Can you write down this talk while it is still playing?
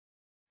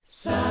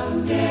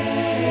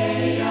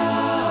Someday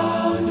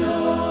I'll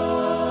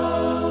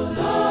know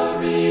the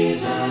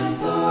reason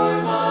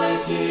for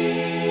my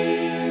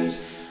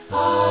tears.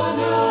 I'll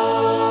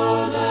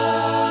know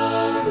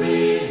the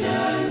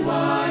reason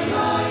why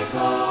I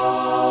call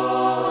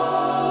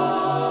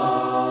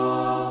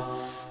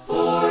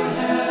for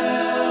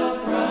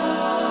help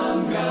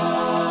from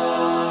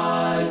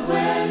God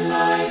when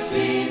life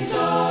seems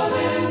all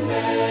in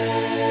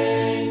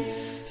vain.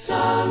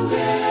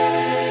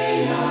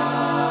 Someday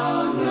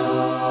I'll know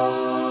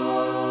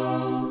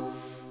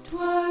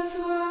 'twas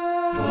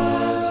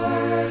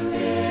worth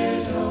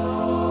it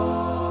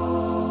all.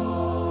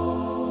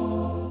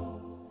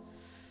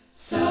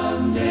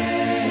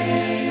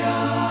 Someday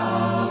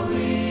I'll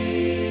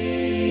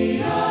realize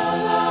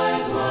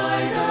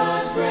why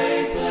God's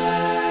great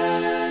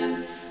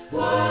plan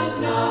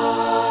was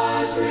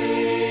not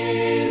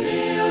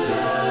revealed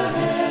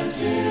ahead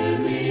to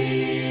me.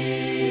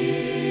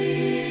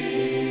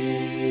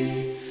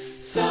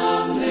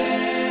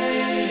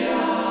 Someday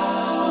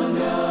I'll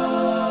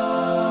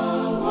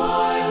know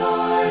why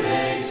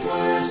heartaches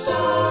were so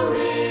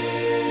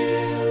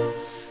real.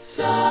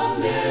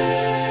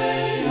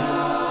 Someday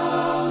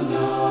I'll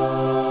know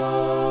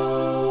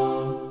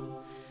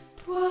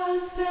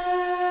 'twas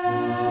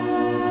best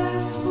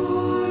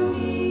for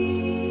me.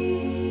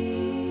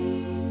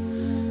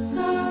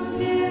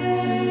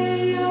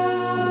 Someday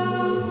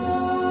I'll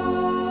know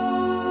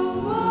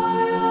why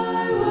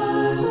I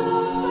was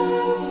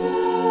offended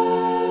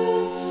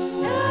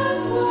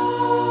and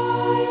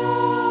why I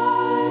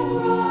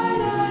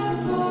cried at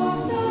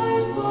soft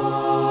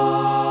nightfall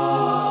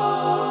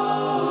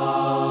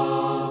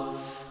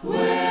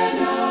when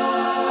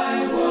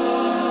I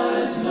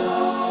was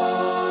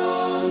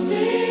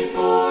lonely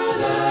for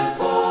that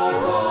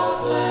far-off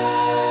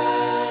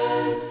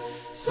land.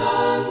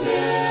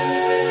 Someday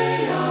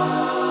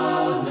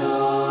I'll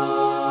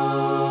know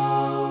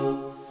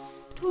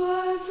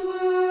 'twas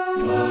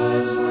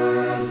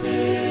worth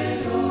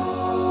it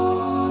all.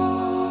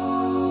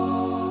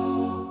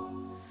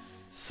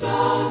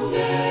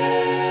 Someday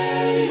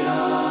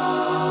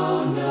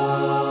I'll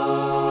know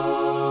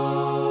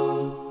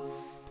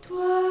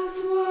 'twas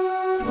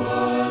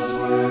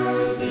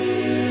worth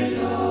it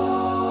all.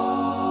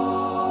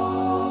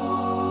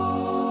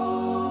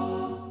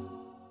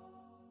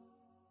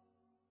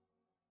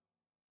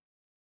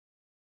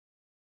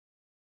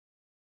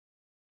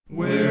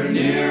 We're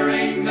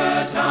nearing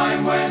the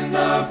time when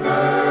the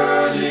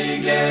pearly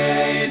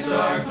gates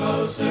are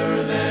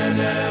closer than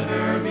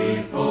ever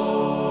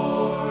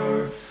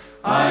before.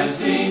 I've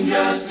seen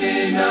just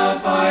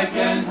enough, I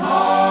can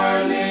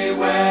hardly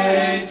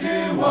wait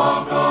to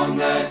walk on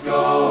that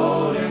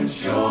golden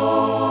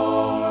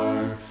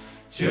shore.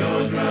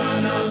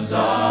 Children of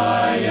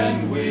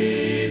Zion,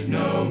 weep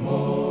no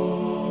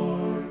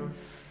more.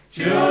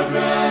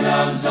 Children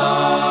of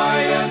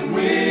Zion,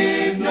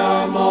 weep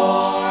no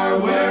more.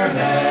 We're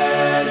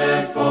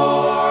headed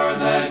for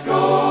that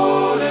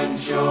golden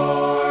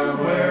shore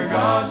where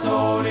God's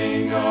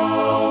holding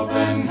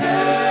open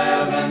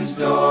heaven's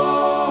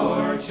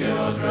door.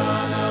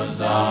 Children of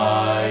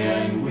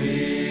Zion,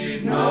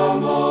 weep no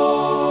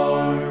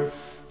more.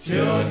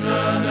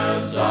 Children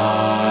of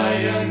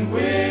Zion,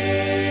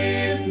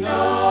 weep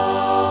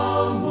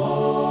no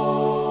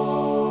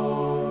more.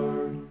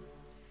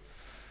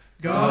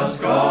 God's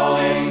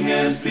calling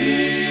His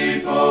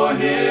people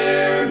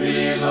here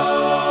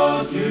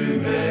below to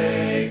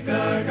make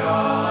the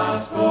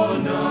gospel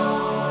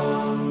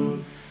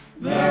known.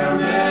 There are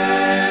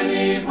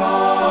many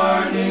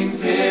partings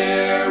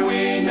here,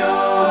 we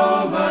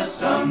know, but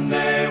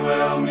someday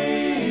we'll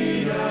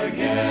meet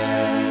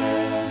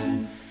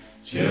again.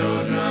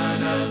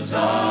 Children of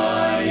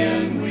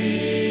Zion,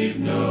 weep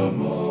no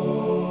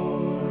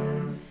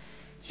more.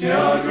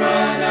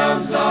 Children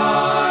of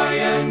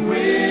Zion,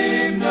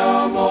 weep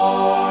no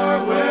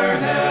more. We're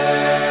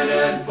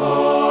headed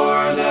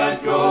for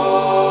that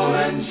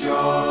golden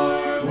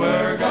shore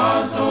where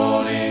God's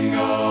holding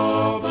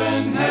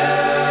open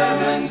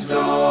heaven's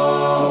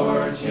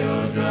door.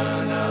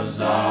 Children of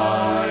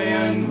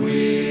Zion,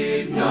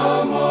 weep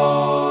no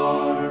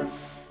more.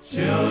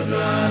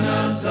 Children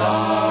of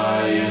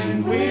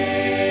Zion,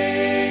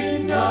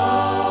 weep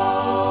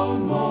no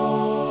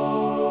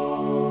more.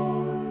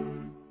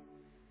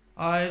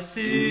 I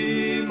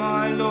see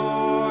my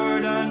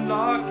Lord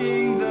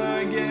unlocking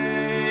the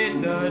gate,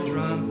 the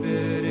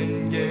trumpet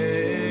in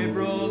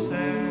Gabriel's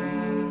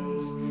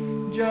hands.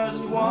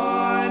 Just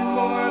one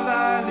more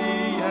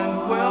valley and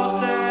we'll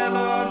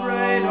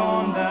celebrate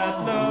on that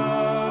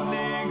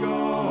lovely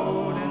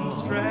golden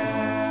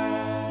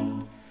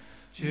strand.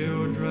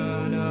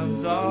 Children of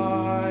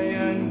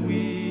Zion,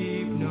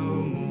 weep no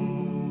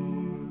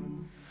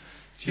more.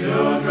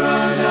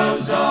 Children of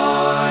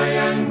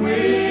Zion,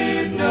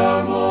 weep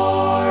no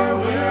more.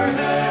 We're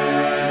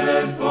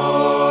headed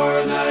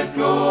for that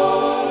golden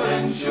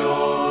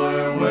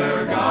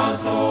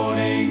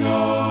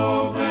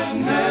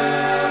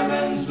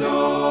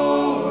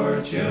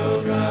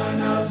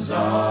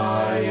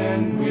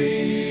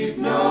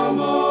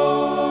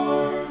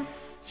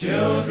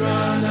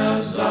children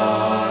of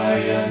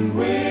Zion,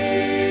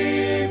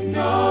 weep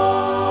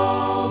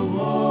no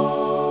more.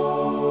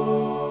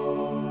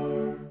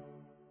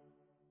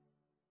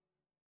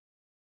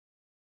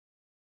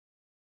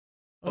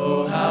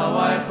 Oh, how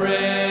I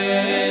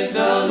praise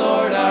the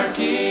Lord our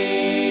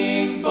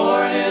King,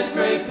 for his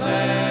great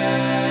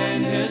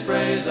plan, his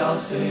praise I'll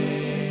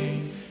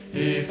sing.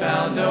 He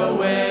found a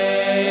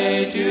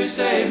way to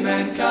save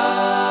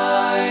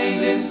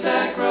mankind in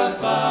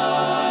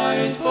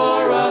sacrifice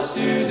for us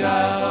to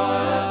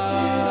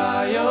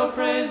die. Oh,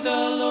 praise the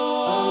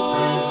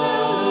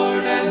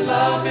Lord, and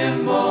love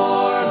him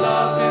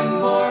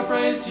more,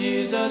 praise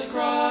Jesus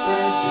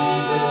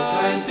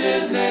Christ,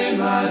 his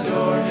name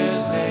adore,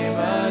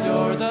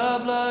 the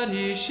blood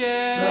he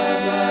shed,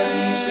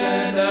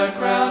 the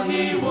crown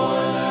he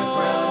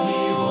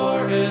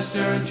wore, is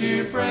turned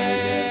to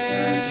praise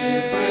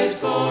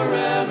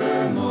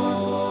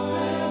forevermore.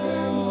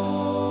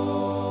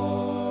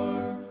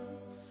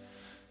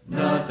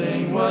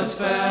 Nothing was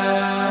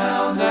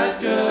found that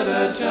could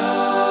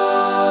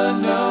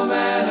atone, no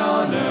man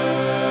on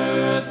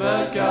earth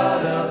but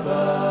God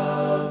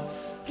above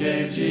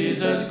gave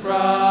Jesus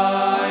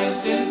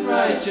Christ in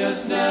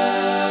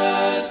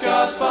righteousness.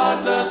 God's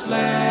spotless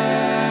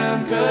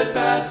Lamb could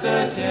pass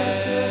the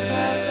test.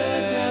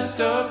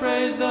 Oh,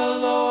 praise the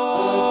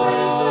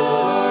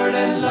Lord,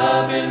 and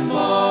love him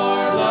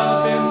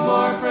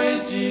more,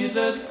 praise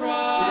Jesus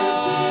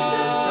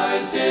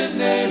Christ, his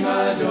name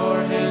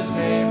adore,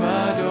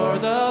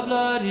 the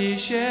blood he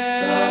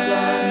shed,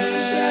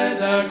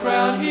 the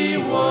crown he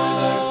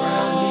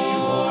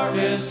wore,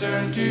 is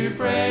turned to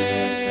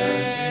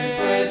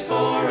praise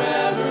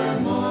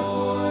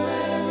forevermore.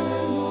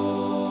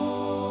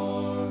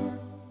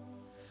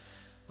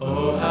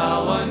 Oh,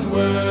 how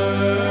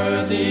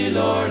unworthy,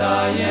 Lord,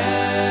 I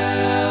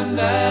am,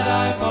 that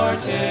I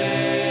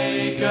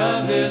partake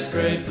of this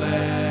great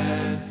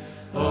plan.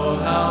 Oh,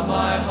 how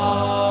my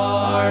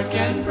heart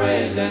can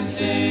praise and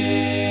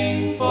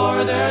sing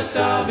for their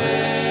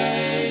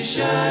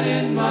salvation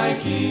in my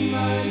King,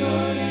 my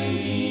Lord and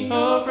King.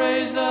 Oh,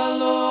 praise the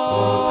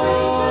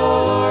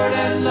Lord,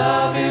 and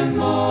love him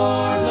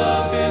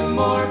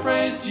more,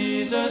 praise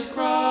Jesus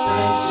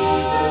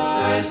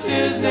Christ,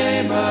 his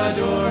name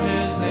adore,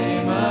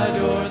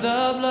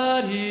 the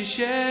blood he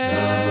shed,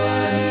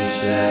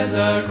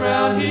 the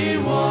crown he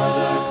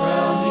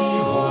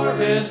wore,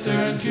 is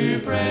turned to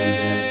praise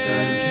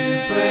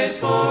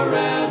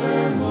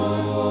forevermore.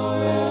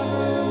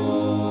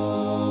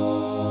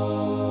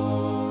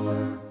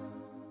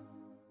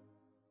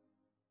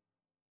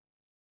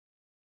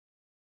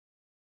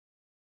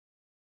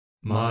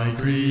 My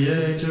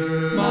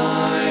Creator,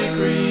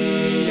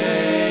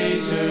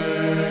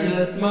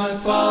 yet my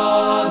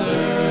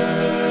Father,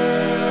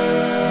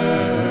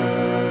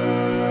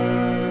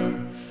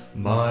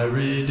 my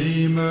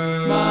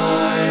Redeemer,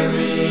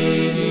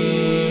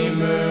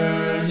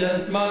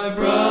 yet my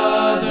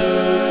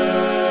brother,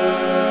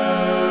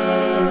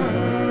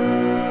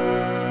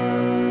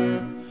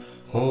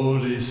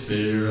 Holy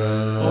Spirit,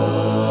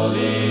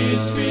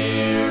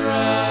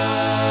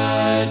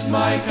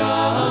 my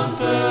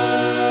comfort.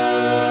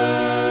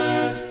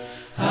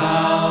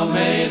 How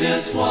may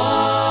this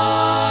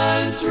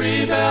once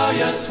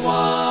rebellious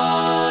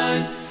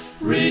one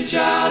reach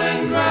out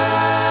and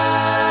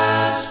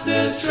grasp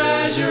this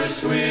treasure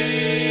sweet,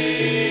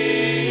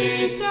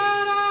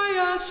 that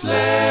I, a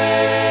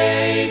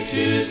slave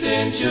to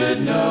sin,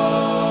 should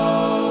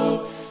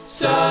know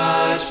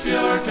such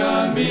pure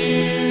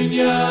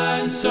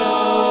communion,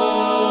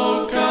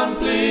 so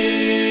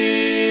complete.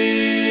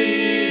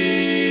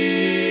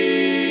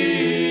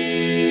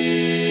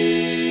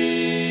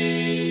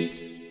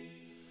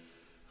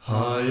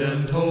 High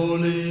and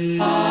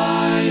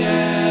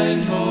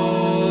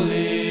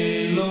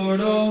holy,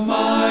 Lord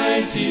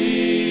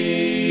Almighty,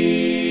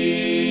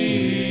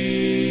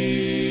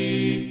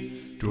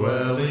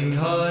 dwelling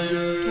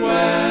higher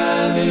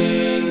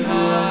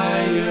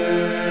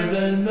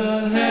than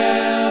the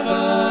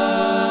heavens,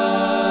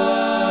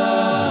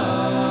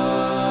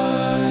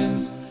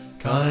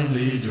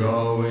 kindly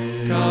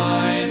drawing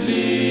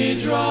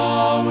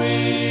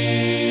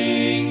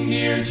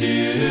near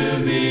to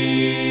me.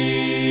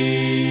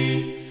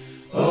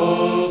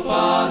 Oh,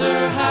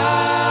 Father,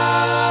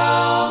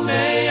 how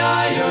may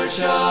I, your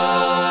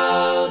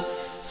child,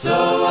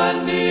 so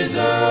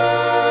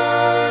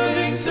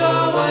undeserving,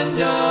 so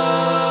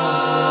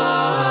undone,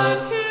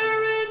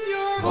 here in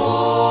your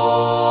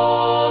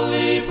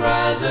holy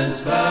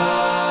presence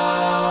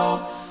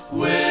bow,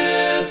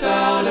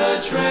 without a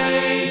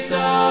trace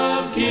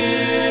of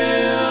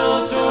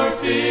guilt or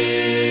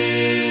fear.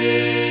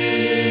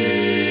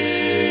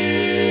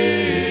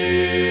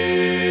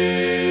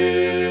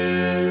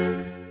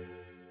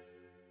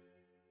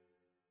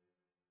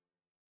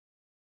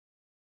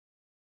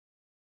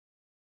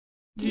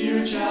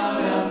 Dear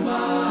child of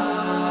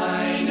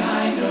mine,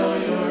 I know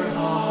your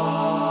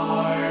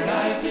heart,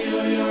 I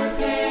feel your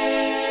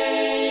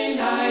pain,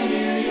 I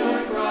hear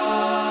your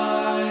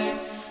cry.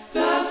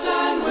 The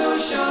sun will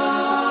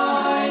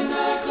shine,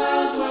 the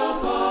clouds will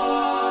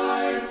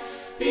part,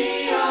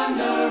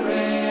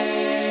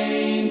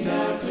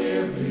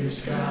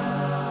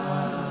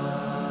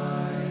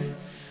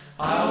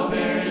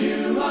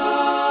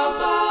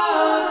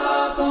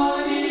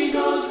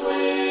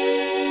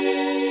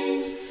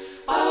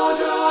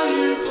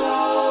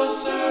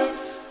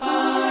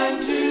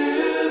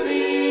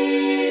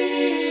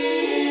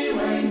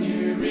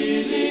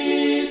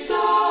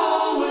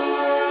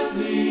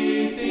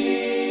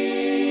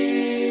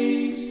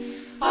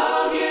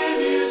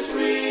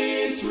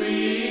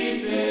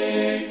 sweet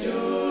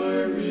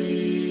victory.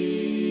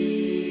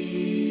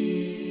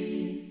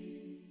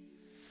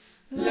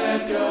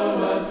 Let go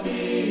of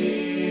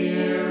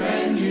fear,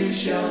 and you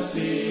shall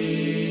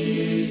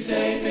see,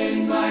 safe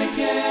in my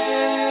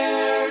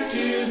care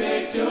to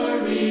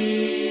victory.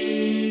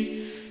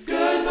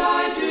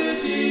 Goodbye to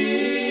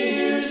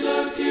tears,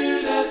 look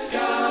to the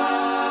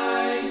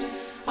skies.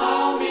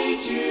 I'll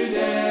meet you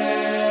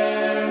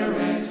there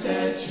and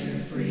set you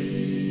free.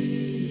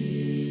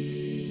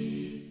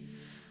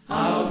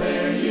 I'll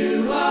bear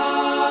you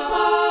up,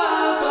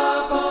 up,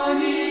 up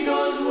on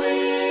eagle's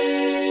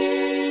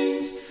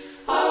wings.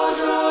 I'll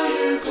draw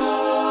you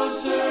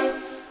closer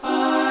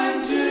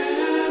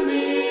unto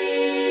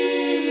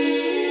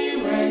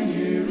me. When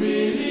you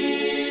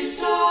really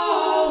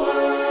saw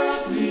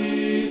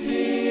worldly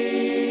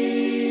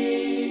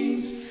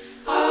things,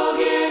 I'll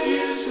give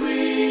you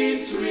sweet,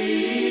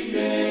 sweet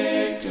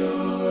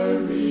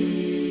victory.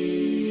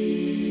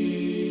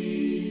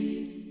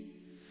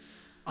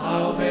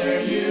 I'll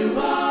bear you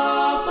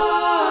up,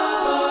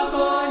 up, up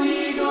on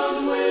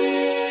eagle's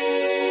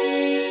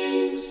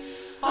wings.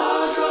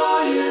 I'll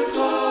draw you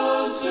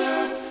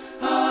closer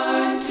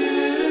unto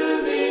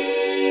me.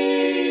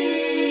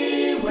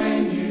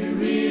 When you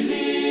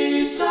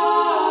really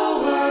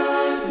saw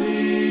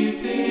worldly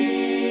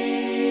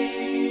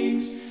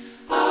things,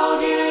 I'll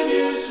give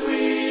you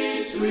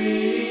sweet,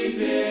 sweet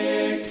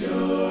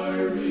victory.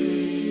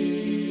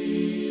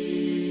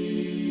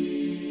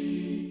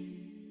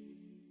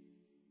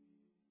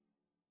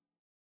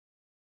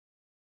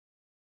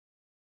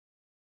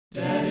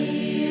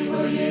 Daddy,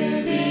 will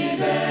you be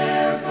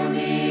there for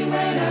me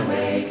when I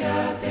wake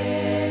up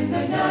in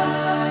the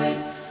night?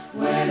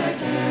 When I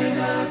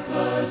cannot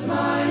close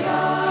my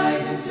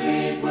eyes and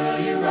sleep, will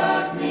you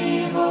rock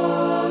me,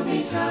 hold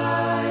me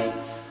tight?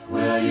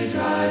 Will you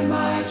drive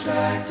my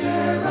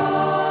tractor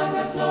on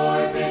the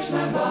floor, pitch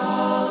my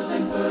balls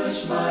and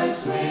push my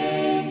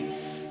swing?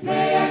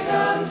 May I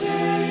come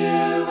to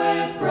you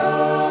with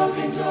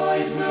broken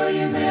toys? Will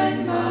you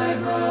mend my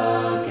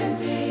broken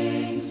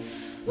things?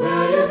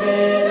 Will you be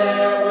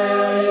there?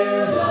 Will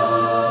you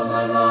love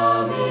my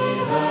mommy,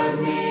 hug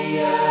me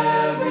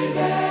every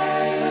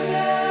day? Oh,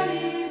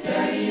 Daddy,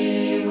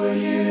 Daddy, will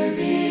you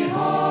be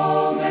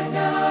home at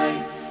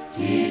night?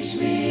 Teach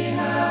me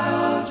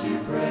how to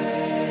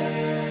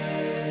pray.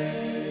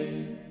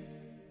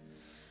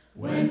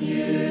 When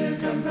you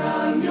come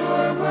from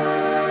your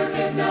work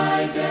at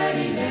night,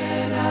 Daddy,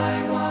 then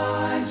I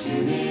want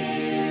you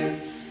near.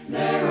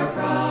 There are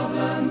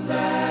problems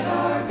that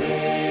are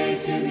big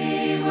to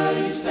me. Will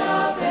you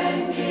stop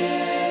and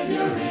give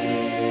your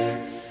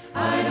ear?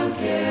 I don't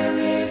care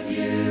if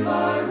you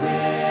are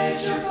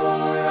rich or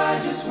poor, I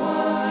just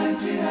want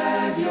to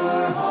have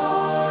your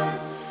heart.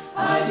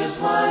 I just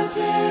want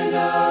to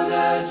know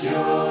that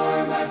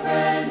you're my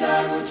friend.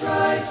 I will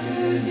try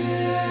to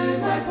do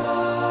my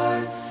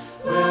part.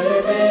 Will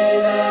you be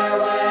there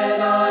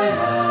when I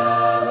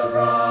have a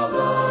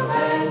problem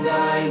and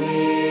I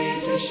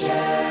need to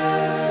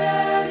share?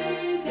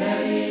 Daddy,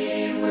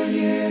 Daddy, will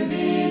you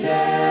be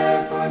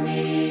there for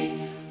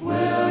me?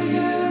 Will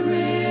you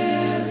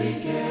really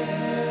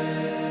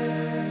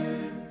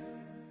care?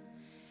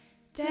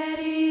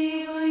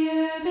 Daddy, will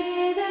you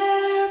be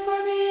there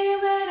for me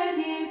when I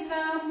need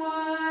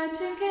someone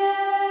to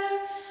care?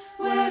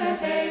 When I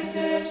face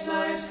this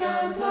life's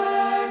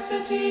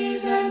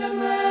complexities and I'm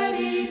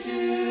ready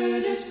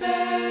to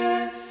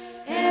despair,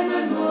 am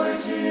I more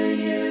to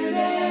you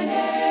than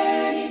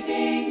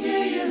anything? Do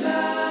you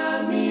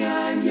love me?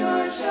 I'm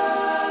your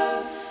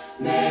child.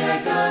 May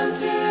I come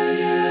to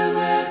you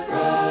with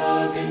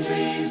broken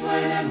dreams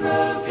when I'm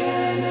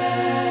broken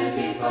and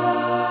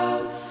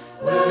defiled?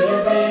 Will you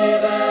be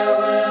there?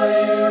 Will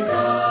you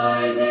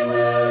guide me?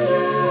 Will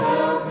you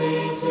help me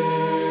to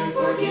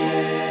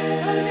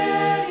forgive? Oh,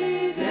 Daddy,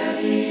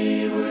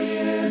 Daddy, will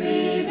you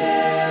be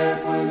there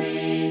for me?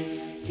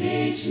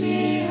 Teach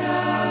me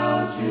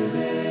how to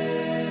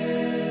live.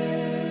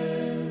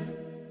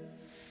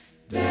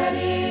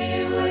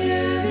 Daddy, will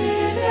you be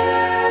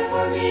there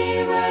for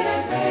me when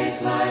I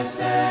face life's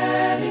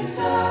setting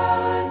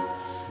sun?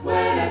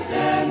 When I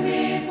stand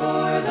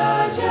before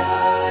the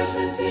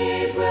judgment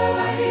seat, will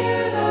I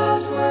hear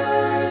those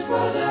words,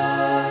 well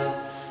done?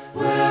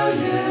 Will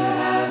you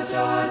have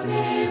taught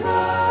me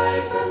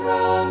right from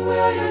wrong?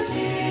 Will your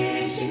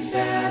teaching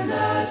stand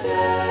the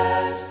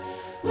test?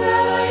 Will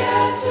I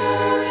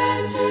enter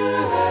into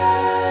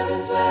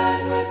heaven's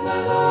land with my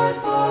Lord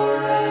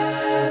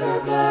forever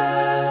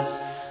blessed?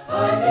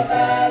 I'm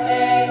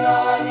depending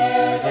on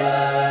you,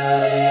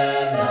 Daddy,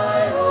 and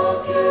I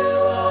hope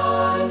you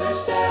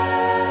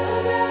understand.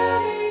 Oh,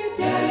 Daddy,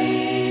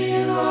 Daddy,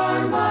 you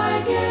are my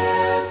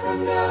gift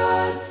from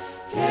God.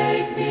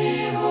 Take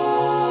me,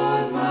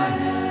 hold my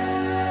hand.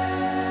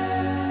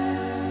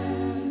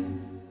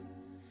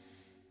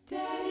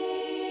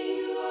 Daddy,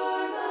 you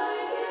are my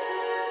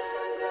gift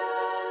from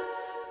God.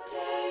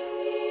 Take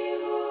me,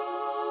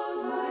 hold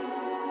my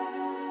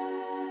hand.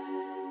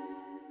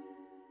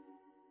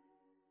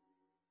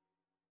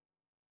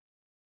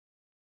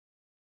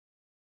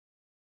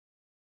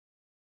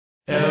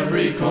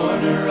 Every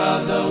corner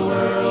of the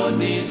world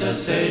needs a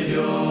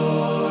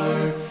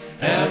Savior.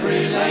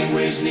 Every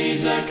language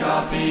needs a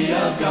copy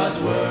of God's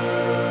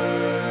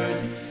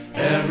Word.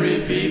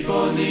 Every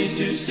people needs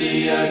to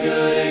see a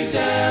good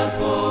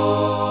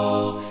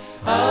example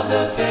of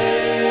the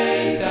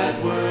faith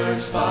that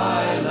works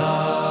by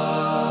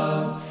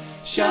love.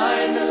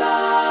 Shine the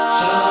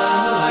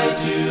light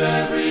to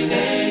every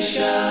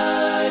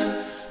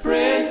nation.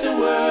 Print the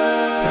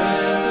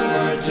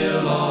word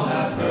till all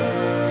have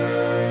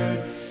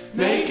heard.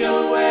 Make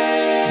a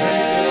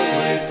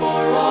way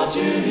for all to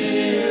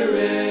hear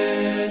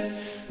it.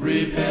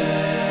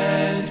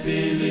 Repent,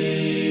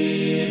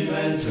 believe,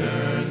 and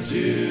turn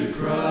to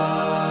Christ.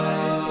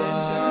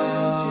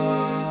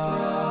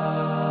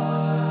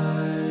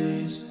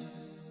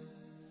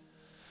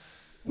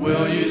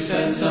 Will you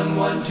send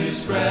someone to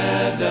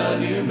spread the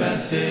new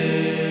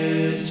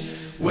message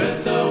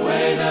with the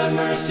way, the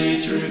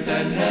mercy, truth,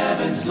 and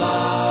heaven's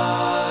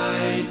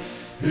light?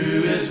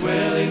 Who is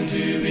willing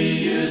to be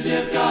used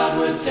if God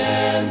would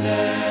send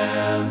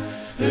them?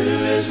 Who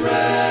is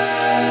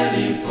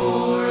ready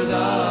for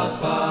the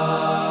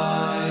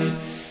fight?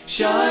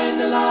 Shine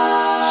the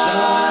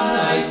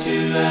light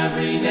to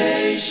every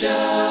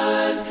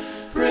nation.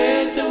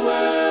 Print the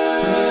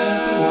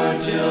word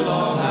till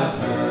all have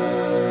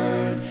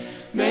heard.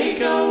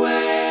 Make a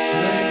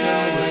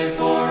way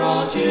for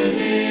all to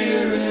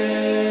hear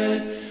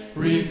it.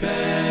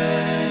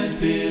 Repent,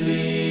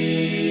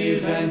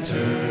 believe, and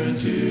turn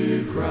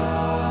to Christ.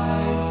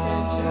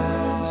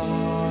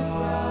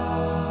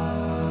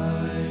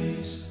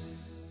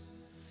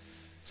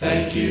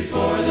 Thank you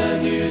for the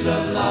news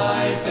of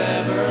life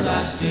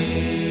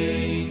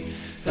everlasting.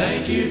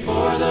 Thank you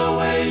for the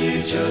way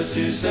you chose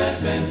to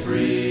set men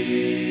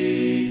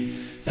free.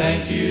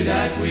 Thank you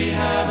that we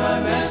have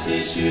a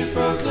message to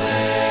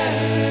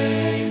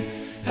proclaim.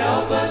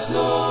 Help us,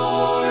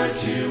 Lord,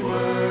 to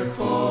work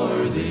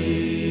for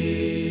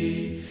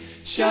Thee.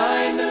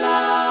 Shine the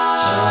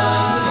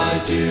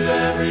light to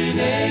every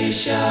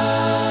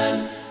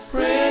nation.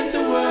 Print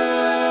the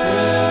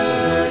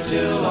word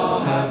till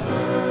all have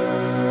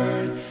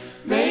heard.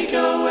 Make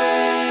a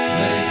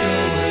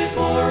way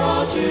for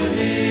all to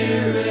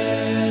hear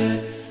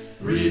it.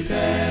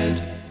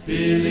 Repent,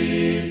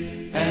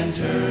 believe, and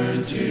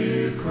turn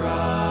to Christ.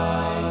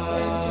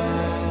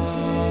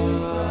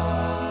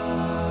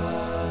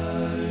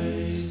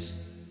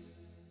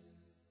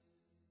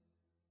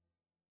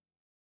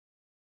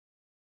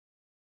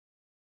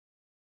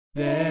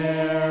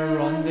 There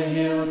on the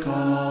hill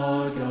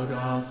called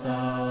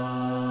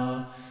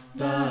Golgotha,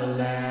 the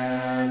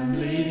Lamb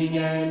bleeding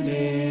and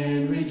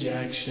in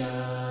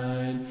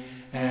rejection,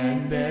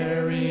 and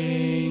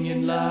bearing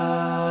in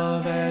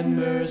love and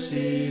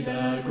mercy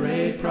the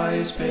great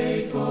price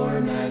paid for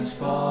man's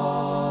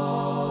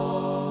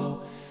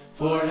fall.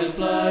 For His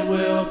blood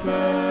will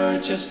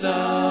purchase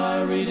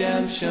the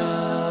redemption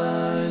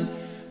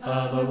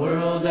of a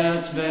world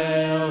that's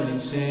veiled in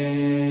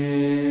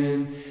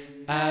sin.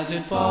 As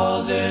it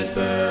falls, it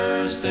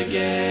bursts the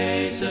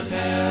gates of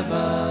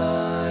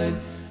heaven,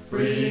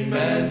 freeing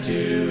men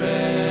to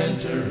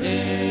enter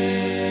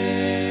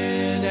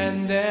in.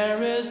 And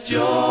there is joy,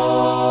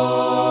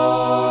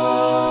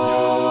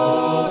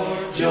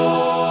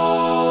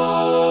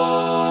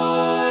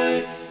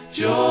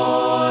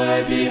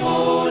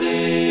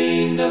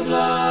 beholding the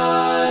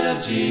blood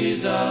of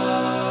Jesus,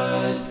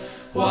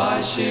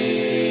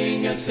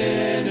 washing a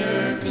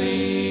sinner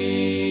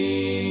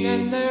clean.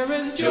 And there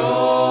is joy,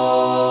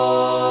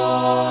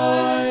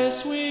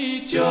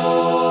 sweet joy,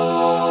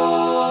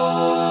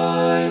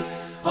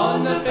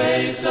 on the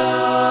face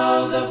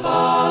of the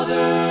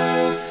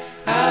Father,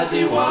 as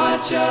He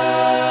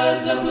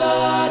watches the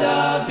blood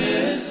of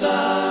His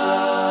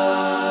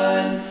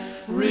Son,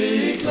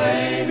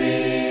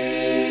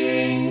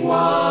 reclaiming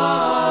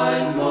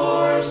one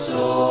more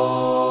soul.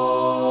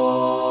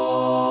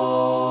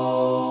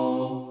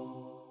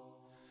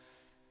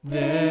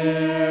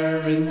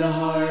 There in the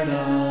heart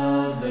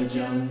of the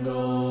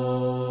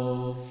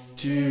jungle,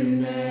 two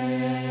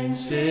men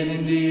sit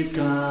in deep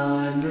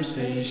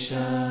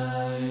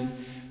conversation.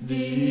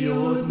 The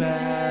old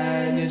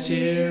man is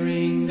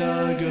hearing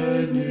the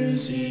good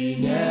news he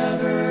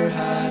never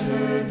had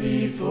heard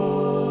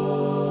before.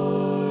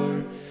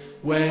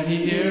 When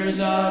he hears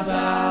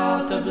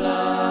about the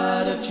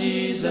blood of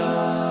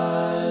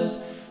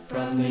Jesus,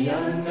 from the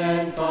young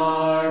man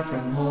far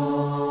from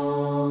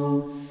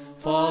home,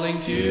 falling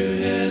to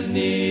his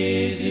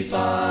knees, he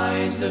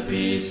finds the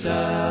pieces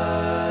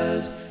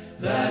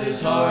that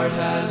his heart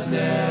has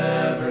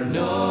never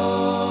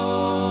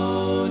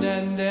known.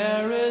 And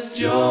there is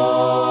joy,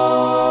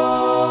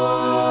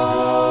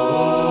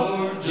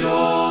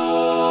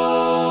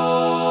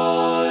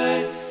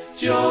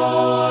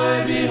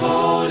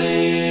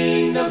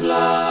 beholding the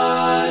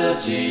blood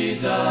of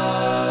Jesus,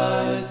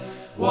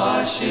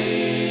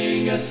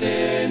 washing a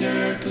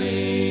sinner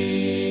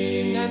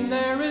clean. And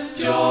there is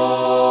joy,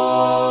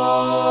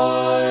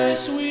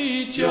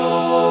 sweet joy,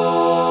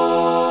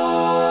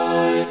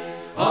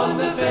 on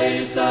the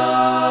face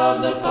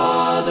of the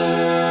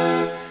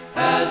Father,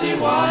 as he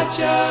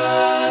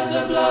watches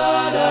the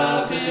blood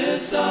of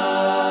his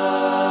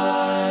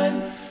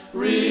Son,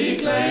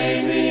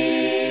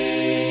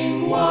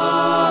 reclaiming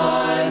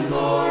one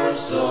more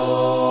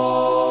soul.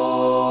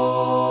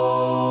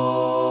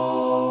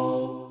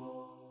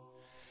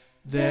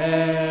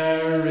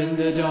 There in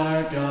the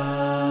dark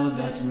of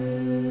that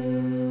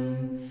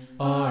room,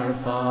 our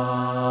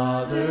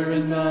Father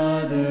and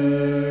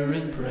Mother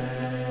in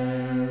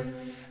prayer,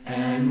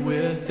 and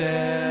with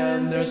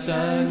them their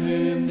Son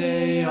whom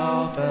they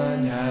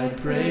often had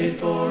prayed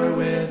for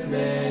with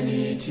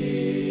many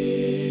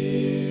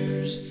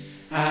tears.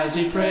 As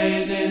he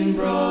prays in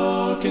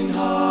broken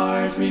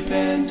heart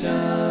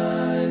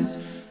repentance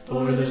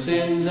for the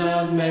sins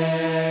of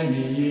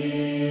many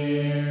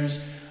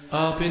years,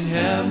 up in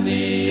heaven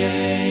the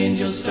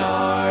angels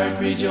start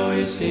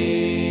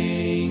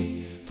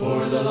rejoicing,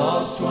 for the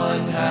lost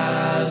one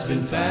has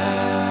been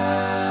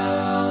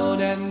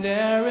found, and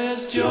there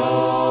is joy,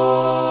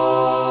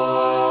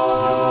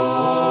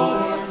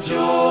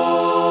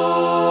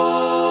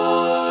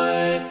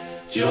 joy,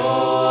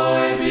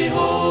 joy,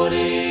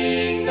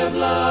 beholding the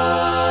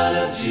blood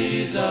of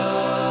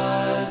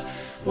Jesus,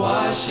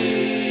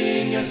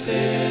 washing a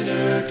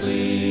sinner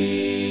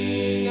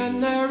clean,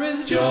 and there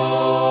is joy,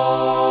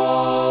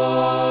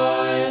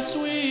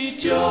 sweet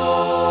joy,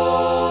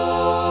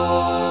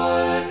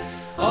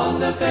 on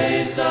the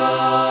face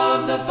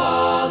of the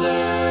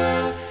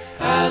Father,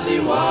 as he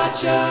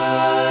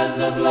watches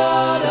the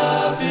blood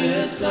of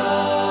his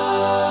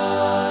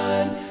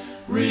Son,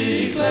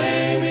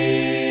 reclaiming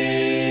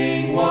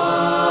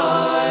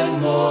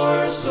one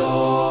more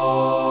soul.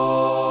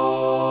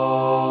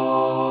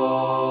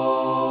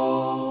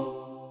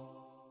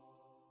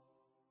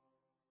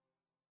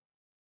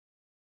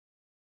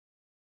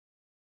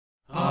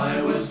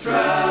 I was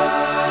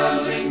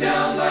traveling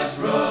down life's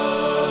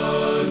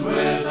road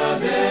with a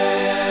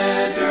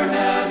bitter,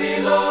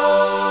 heavy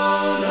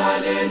load. I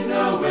didn't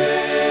know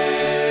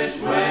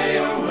which way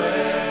or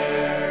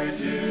where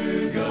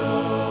to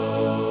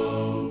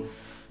go,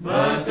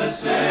 but the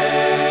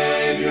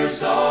Savior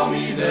saw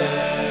me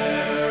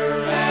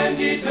there, and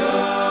he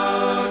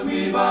took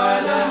me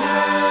by the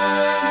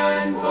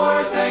hand,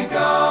 for thank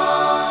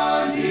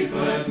God he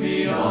put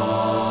me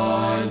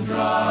on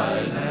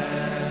dry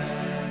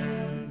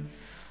land.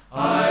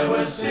 I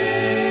was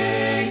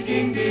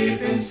sinking deep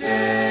in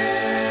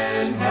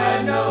sin,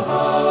 had no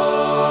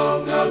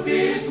hope, no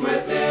peace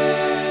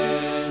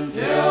within,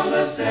 till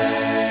the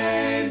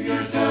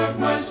Savior took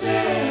my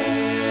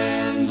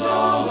sins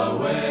all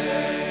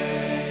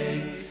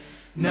away.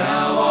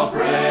 Now I'll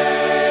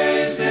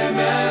praise him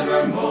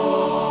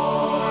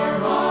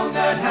evermore on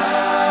that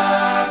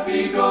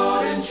happy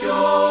golden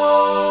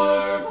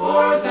shore,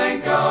 for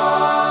thank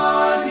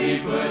God he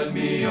put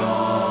me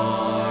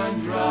on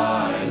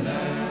dry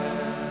land.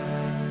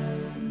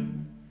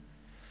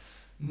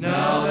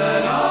 Now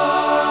that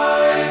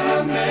I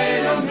have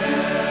made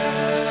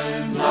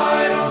amends,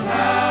 I don't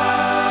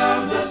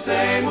have the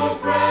same old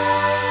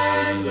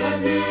friends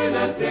that do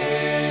the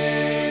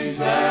things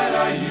that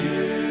I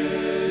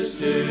used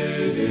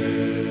to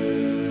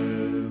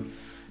do.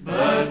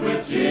 But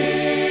with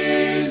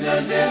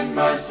Jesus in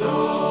my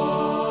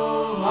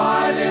soul,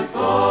 I live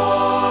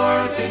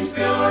for things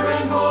pure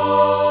and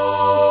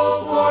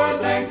whole, for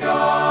thank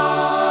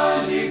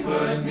God he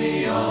put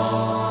me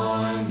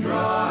on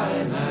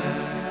dry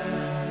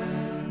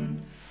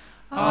land.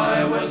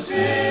 I was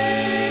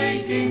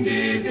sinking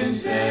deep in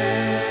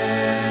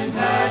sin,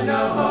 had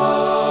no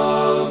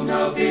hope,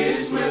 no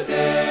peace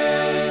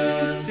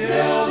within,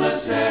 till the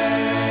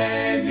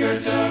Savior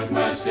took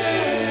my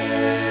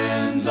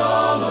sins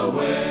all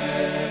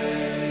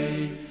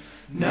away.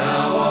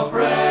 Now I'll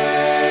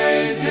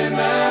praise him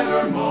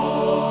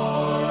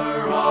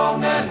evermore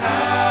on that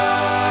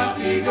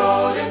happy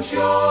golden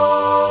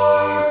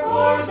shore,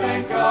 for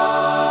thank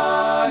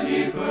God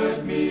he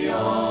put me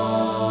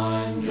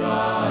on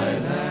dry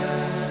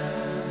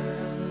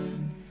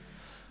land.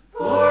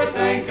 For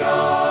thank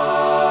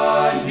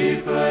God he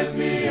put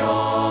me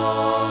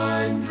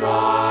on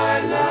dry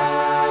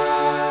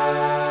land.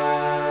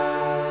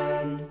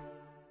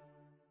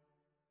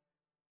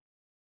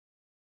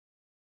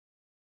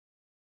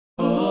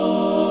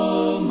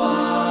 O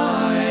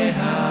my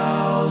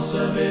house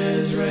of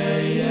Israel,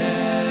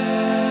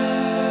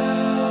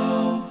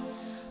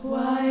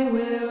 Why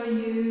will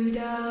you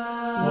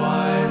die?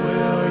 why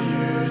will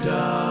you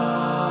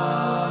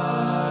die?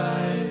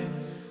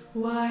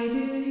 Why do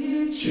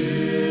you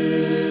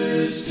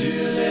Choose to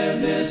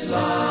live this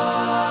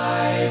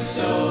life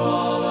so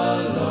all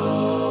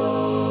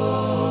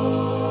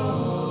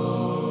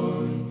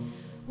alone?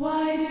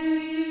 Why do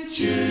you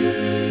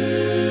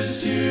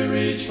Choose to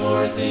reach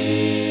for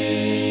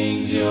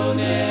things you'll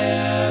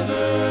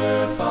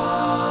never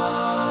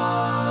find.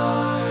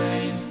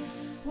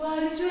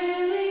 What is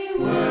really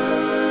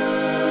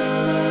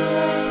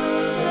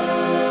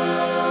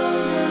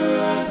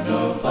Worth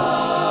no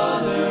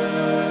Father,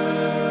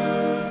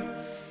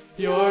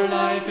 your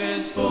life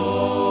is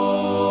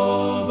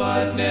full,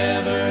 but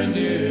never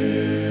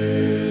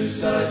knew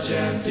such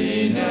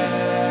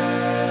emptiness.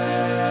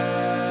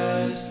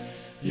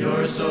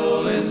 your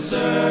soul in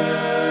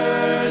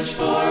search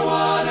for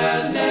what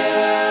has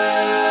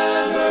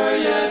never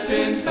yet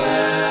been found.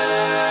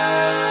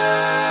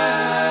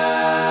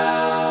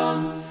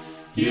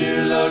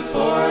 You look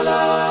for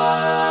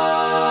love,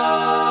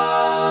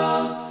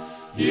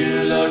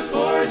 you look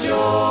for joy,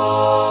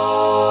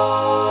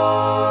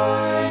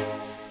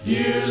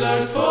 you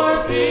look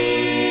for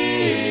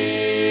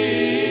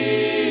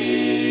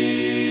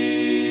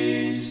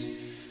peace.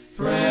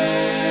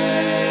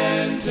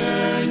 Friend,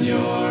 turn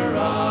your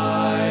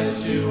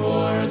eyes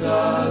toward the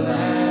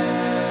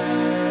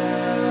Lamb.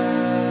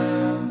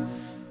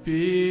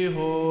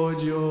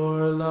 Behold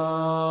your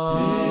love.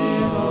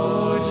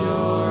 Behold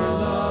your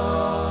love.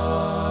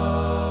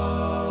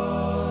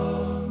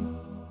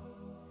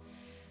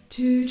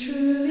 To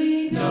truly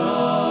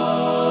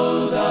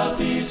Know the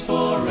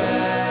peaceful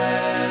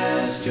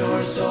rest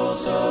your soul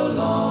so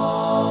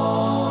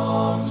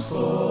longs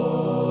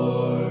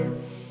for.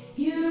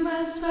 you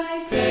must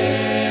by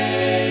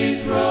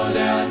Faith, throw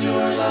down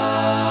your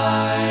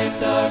life,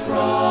 the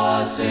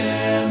cross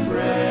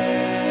embrace.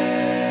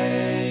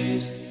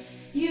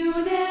 you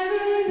will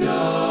never No,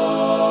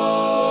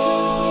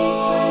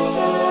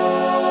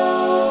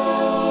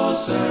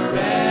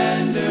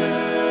 surrender.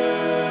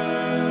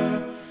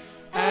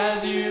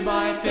 As you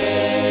by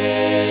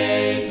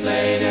faith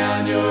lay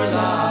down your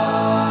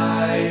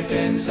life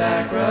in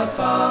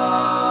sacrifice,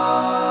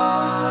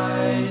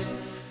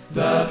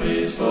 the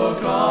peaceful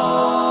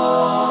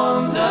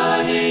calm,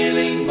 the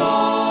healing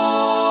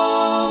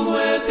balm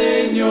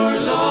within your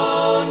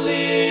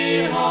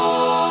lonely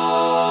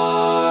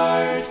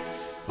heart.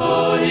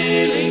 Oh,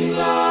 healing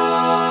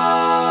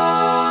love,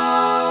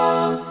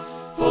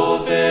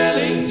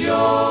 fulfilling joy,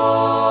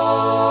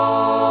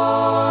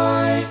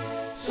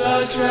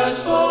 such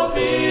restful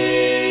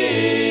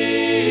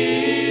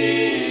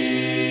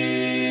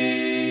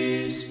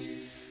peace.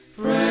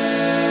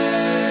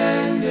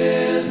 Friend,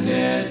 isn't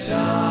it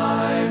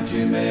time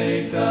to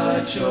make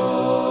the choice?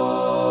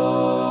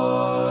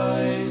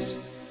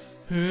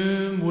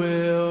 Whom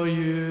will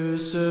you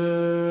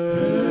serve?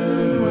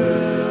 Whom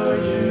will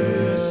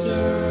you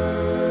serve?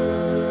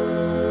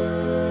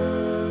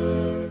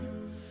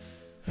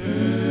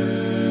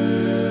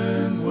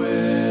 Whom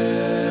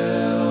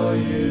will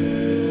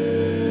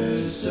you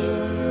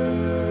serve?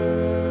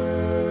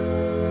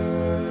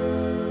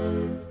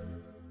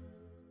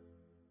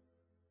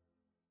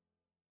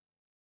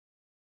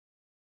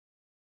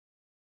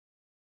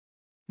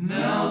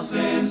 Now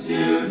since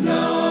you've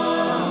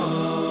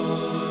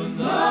known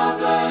the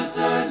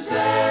blessed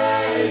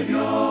Savior,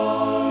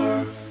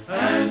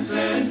 and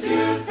since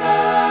you've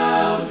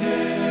felt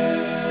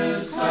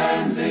His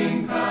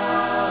cleansing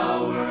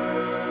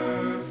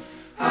power,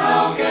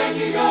 how can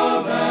you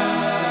go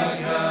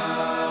back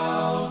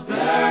out there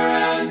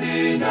and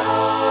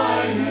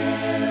deny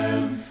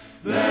Him?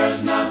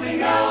 There's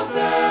nothing out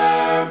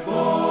there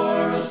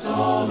for a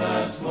soul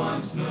that's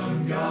once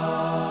known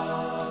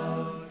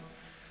God.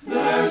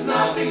 There's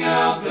nothing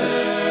out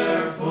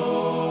there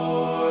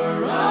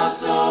for a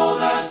soul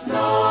that's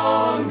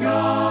known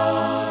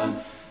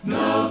God.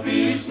 No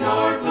peace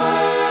nor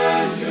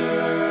pleasure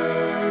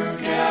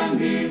can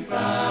be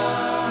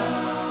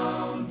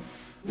found.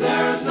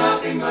 There's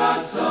nothing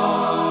but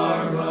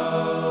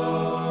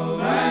sorrow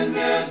and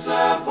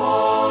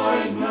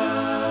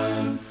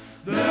disappointment.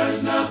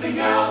 There's nothing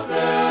out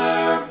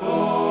there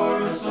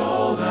for a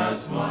soul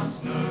that's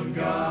once known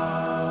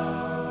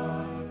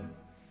God.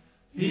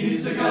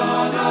 He's a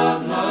God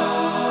of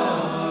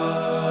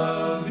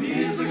love,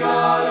 He's a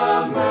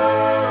God of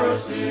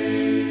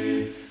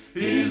mercy,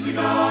 He's a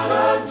God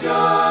of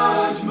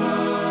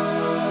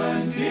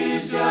judgment,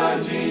 He's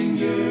judging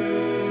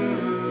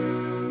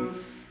you.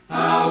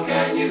 How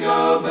can you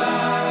go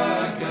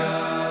back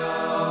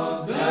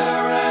out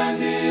there and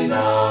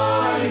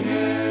deny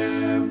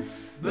Him?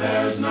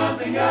 There's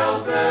nothing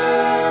out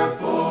there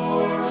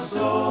for a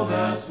soul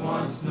that's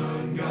once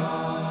known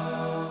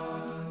God.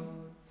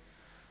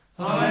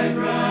 I'd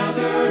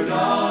rather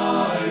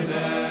die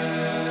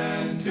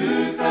than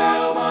to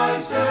fail my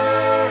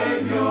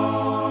Savior,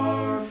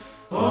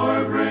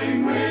 or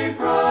bring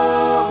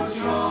reproach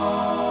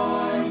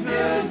on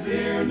His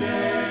dear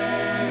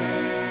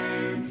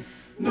name,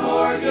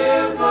 nor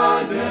give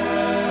the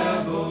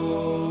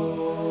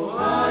devil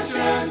a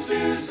chance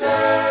to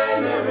say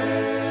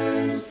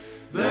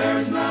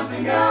there's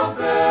nothing out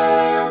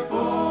there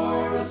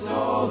for a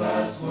soul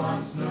that's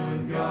once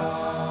known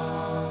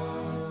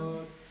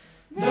God.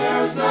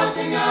 There's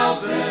nothing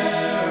out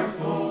there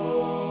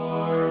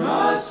for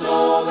a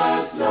soul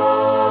that's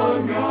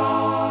known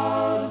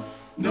God.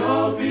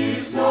 No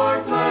peace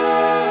nor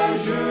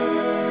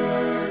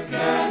pleasure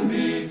can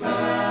be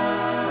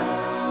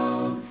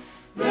found.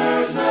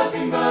 There's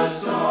nothing but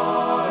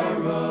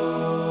sorrow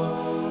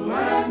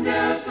and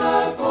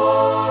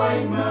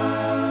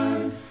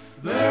disappointment.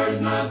 There's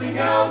nothing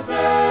out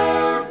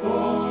there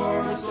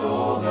for a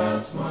soul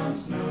that's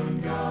once known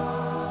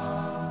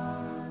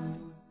God.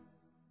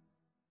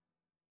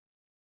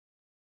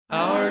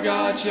 Our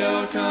God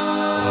shall come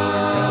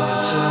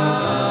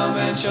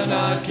and shall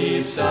not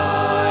keep silence.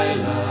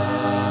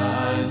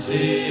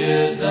 He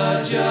is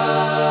the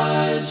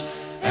judge,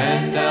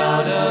 and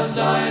out of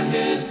Zion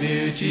his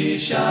beauty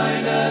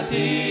shineth.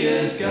 He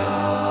is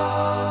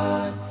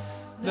God.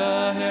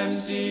 The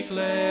heavens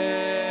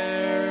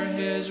declare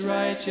his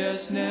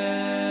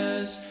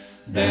righteousness.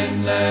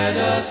 Then let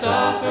us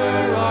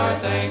offer our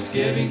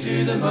thanksgiving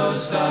to the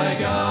Most High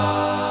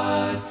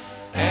God.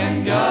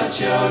 And God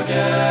shall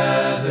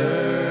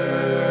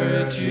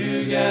gather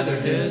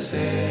together his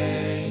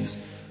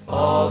saints,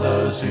 all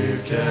those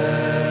who've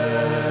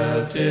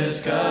kept his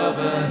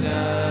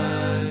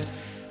covenant.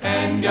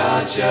 And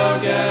God shall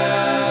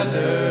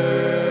gather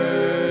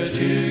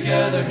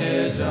together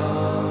his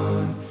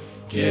own.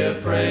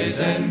 Give praise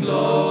and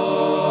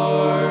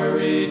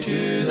glory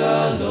to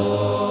the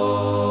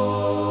Lord.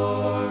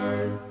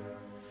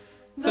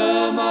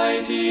 The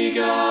mighty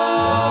God,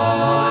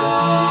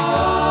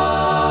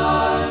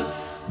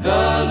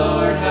 the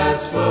Lord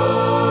hath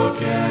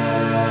spoken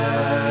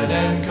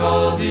and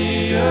called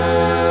the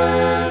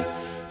earth.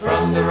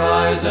 From the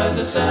rise of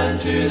the sun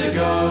to the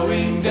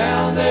going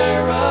down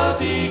thereof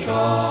he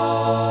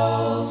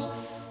calls.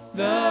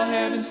 The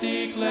heavens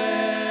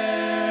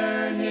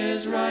declare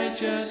his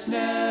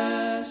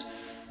righteousness.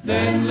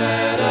 Then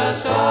let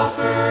us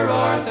offer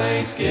our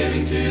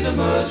thanksgiving to the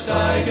Most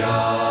High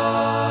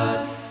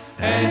God.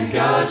 And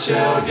God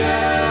shall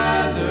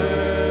gather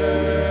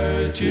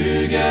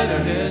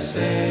together his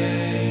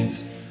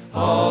saints,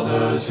 all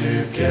those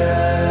who've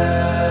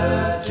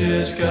kept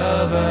his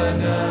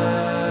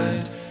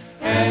covenant.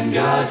 And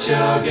God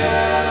shall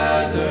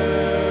gather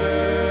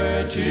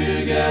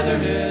together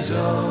his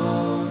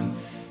own.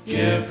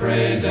 Give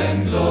praise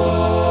and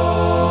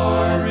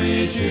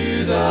glory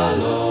to the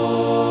Lord.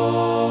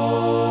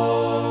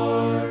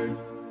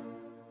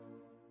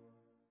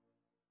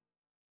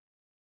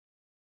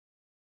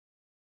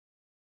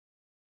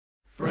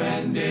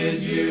 Friend,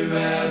 did you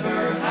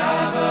ever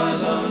have a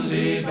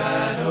lonely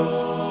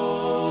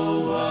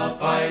battle? A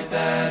fight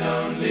that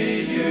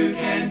only you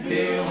can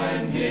feel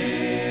and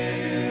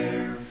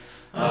hear.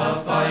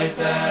 A fight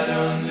that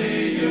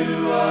only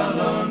you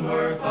alone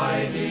were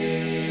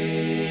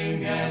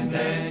fighting. And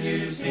then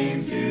you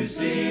seem to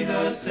see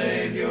the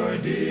Savior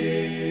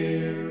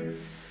dear.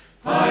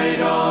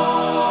 Fight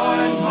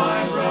on,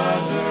 my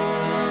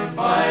brother,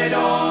 fight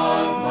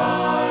on,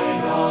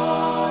 fight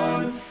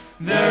on.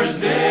 There's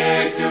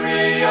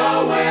victory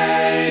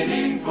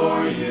awaiting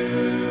for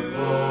you,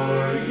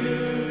 for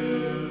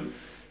you.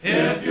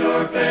 If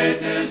your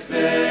faith is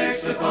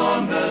fixed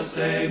upon the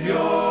Savior,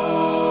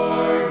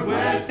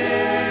 with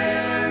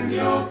him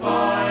you'll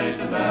fight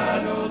the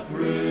battle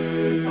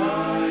through,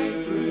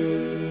 fight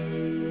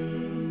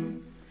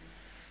through.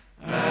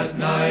 At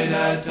night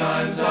at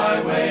times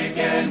I wake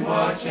and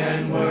watch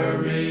and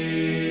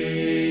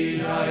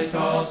worry. I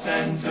toss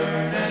and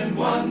turn and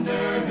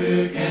wonder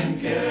who can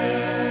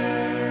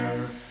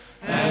care.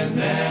 And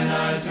then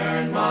I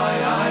turn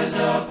my eyes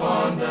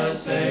upon the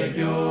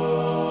Savior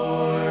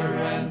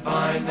and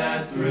find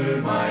that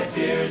through my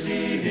tears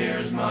he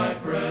hears my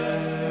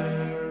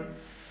prayer.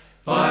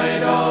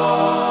 Fight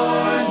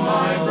on,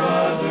 my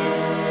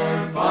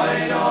brother,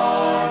 fight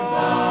on,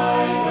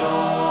 fight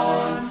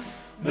on.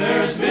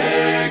 There's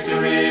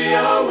victory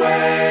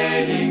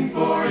awaiting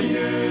for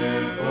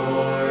you,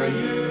 for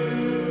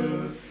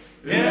you.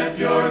 If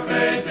your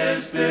faith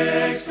is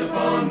fixed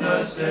upon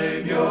the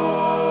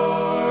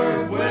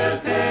Savior,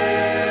 with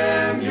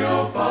him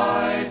you'll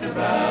fight the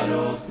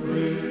battle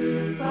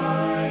through,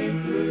 fight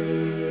through.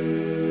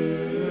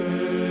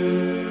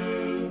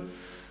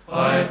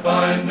 I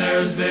find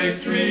there's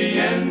victory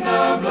in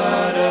the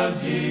blood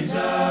of Jesus.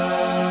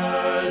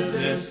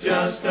 It's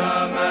just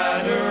a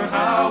matter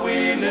how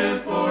we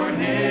live for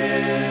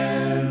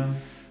him.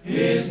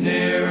 He's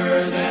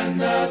nearer than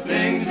the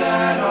things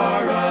that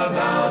are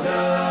about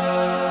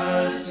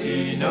us.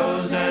 He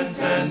knows and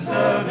sends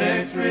the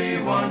victory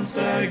once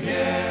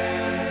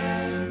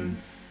again.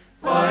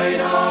 Fight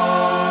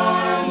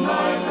on,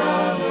 my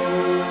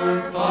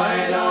brother,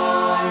 fight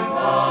on,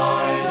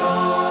 fight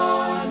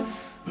on.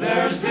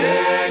 There's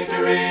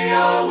victory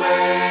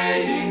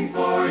awaiting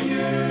for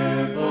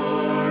you,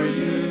 for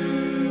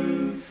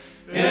you.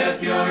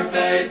 If your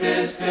faith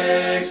is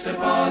fixed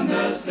upon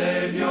the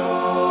Savior,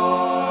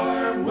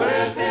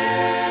 with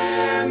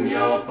him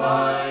you'll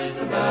fight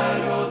the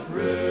battle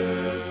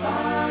through,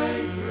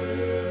 fight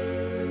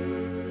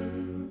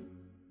through.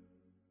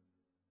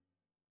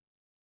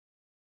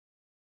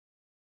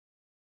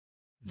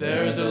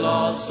 There's a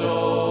lost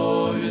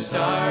soul who's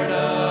tired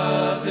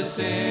of his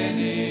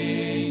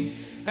sinning,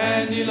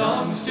 and he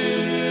longs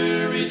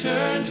to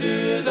return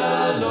to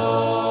the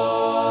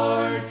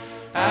Lord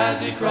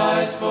as he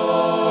cries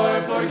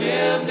for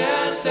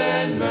forgiveness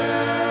and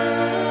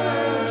mercy.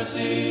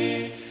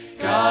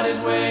 God is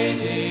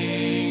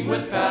waiting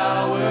with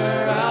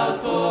power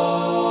outpoured.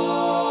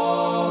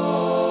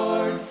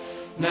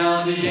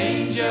 Now the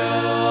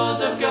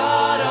angels of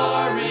God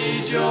are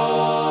rejoicing,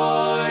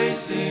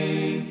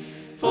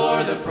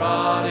 for the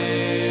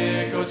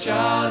prodigal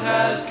child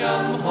has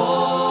come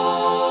home.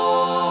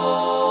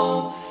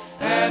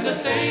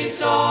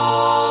 saints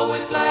all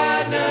with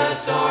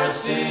gladness are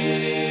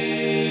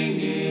singing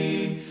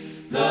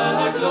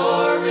the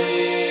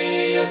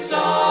glorious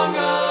song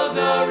of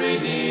the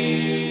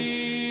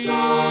redeemed,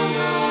 song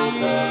of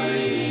the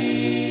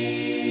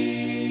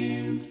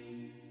redeemed.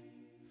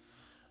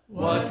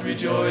 What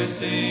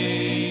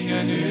rejoicing,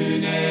 a new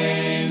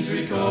name's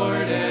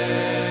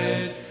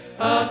recorded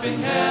up in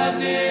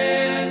heaven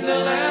in the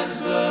Lamb's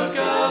book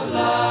of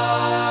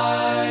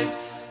life.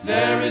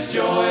 There is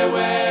joy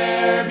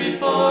where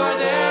before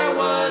there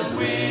was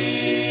weeping.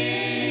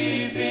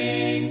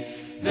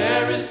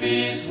 There is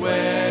peace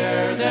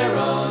where there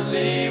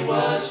only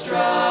was strife.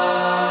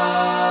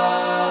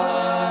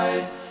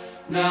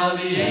 Now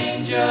the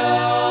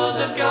angels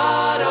of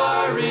God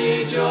are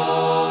rejoicing,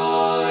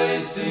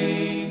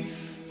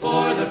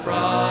 for the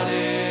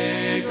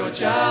prodigal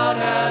child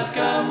has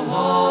come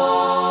home.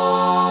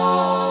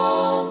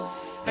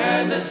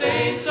 And the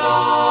saints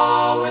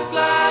all with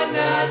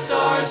gladness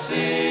are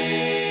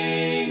singing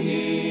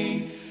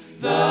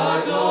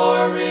the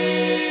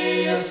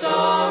glorious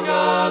song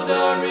of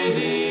the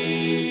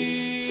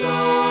redeemed,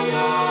 song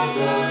of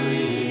the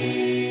redeemed.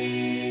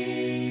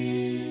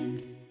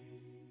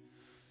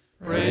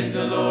 Praise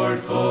the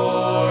Lord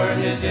for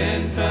his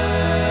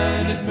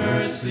infinite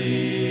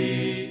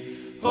mercy,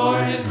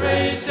 for his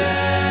grace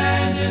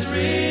and his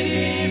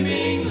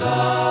redeeming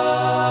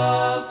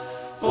love,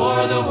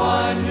 for the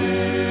one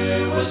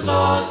who was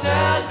lost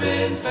has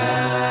been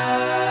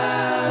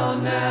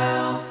found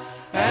now,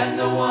 and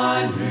the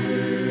one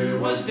who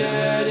was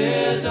dead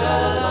is alive.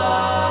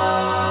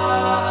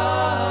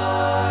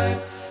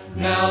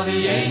 Now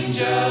the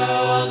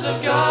angels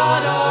of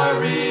God are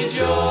rejoicing,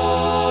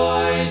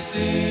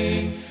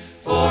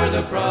 for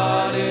the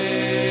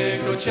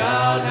prodigal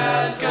child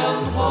has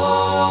come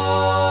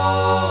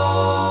home.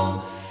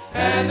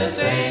 And the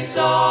saints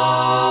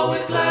all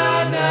with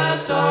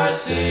gladness are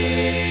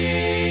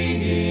singing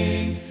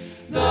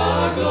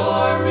the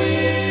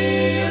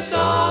glorious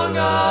song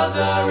of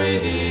the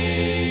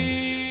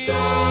redeemed,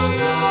 song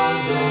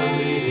of the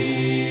redeemed.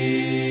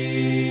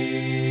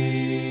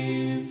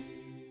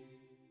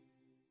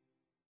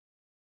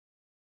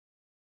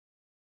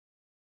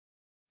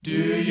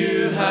 Do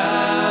you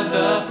have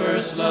the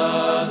first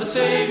love the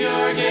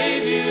Savior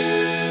gave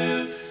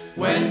you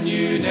when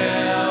you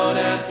knelt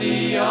at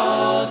the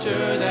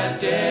altar that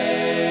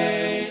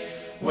day?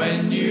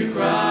 When you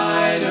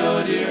cried,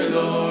 "Oh dear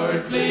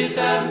Lord, please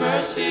have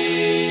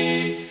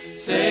mercy,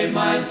 save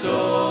my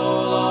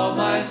soul, all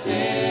my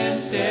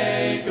sins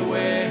take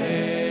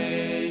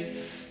away."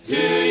 Do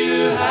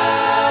you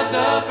have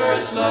the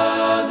first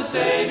love the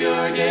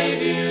Savior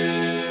gave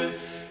you?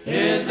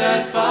 Is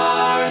that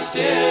fire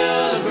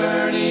still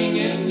burning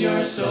in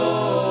your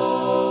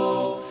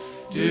soul?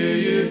 Do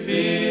you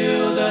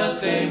feel the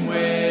same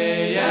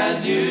way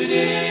as you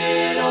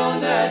did on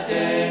that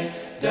day?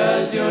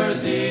 Does your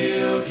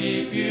zeal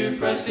keep you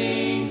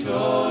pressing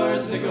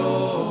towards the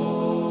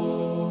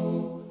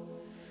goal?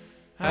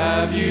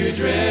 Have you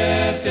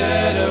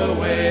drifted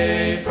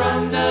away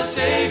from the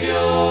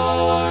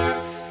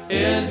Savior?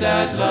 Is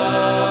that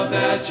love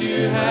that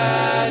you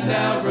had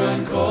now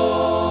grown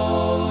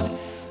cold?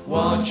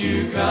 Won't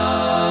you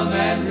come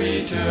and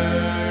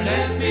return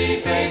and be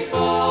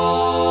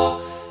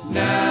faithful?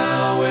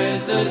 Now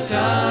is the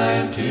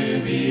time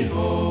to be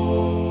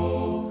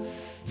whole.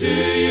 Do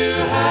you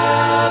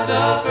have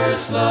the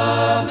first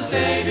love the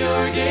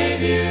Savior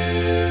gave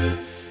you?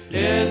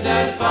 Is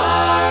that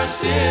fire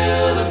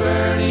still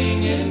burning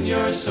in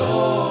your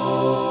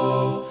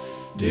soul?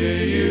 Do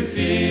you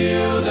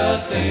feel the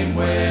same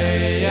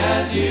way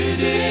as you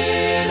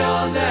did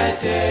on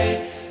that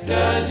day?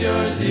 Does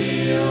your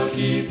zeal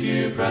keep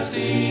you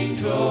pressing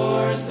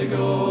towards the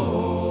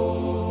goal?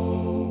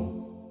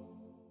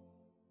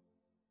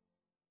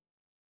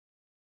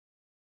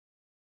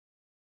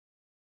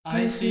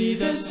 I see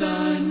the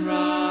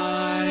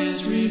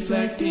sunrise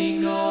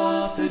reflecting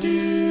off the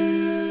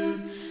dew,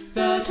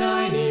 the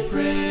tiny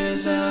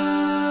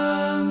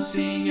prisms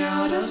sing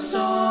out a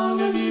song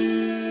of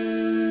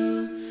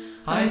you.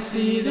 I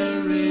see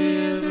the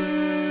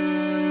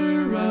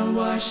river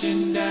awash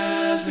in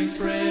dazzling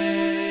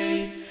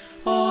spray.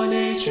 All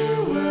nature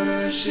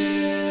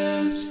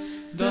worships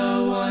the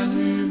one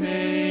who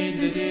made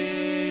the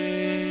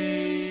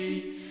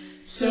day.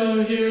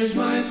 So here's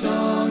my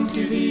song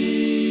to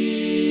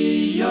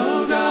thee,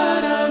 O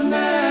God of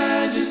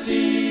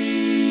majesty.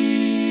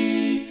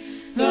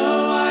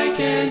 Though I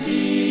can't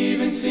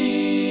even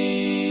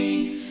sing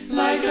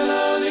like a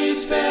lowly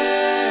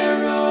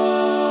sparrow,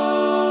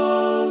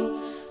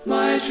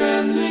 my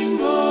trembling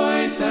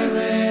voice I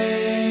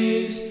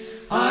raise.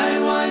 I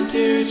want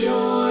to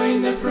join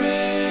the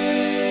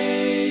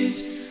praise.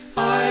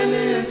 I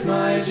lift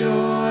my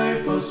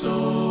joyful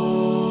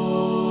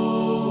soul,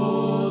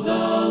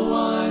 the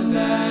one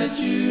that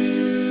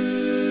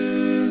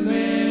you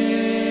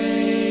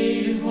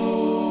made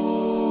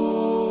whole.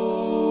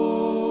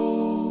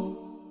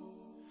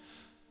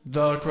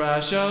 The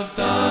crash of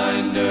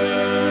thunder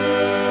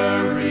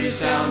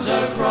resounds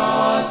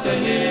across the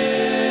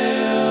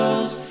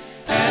hills,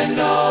 and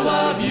all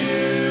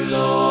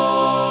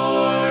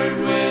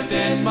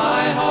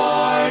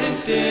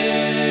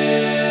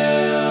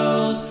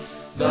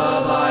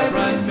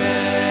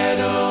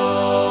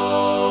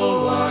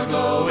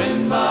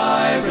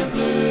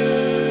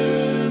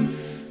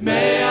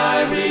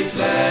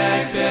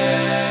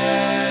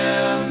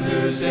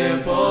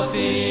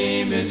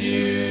is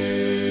you.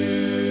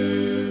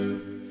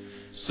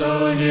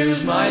 So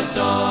here's my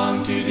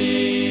song to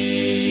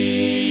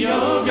thee,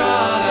 O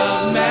God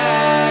of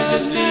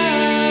majesty,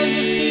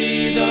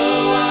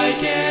 though I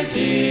can't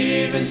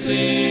even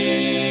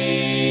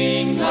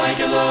sing like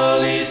a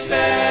lowly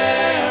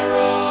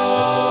sparrow.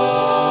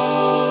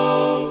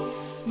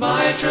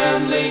 My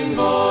trembling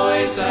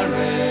voice I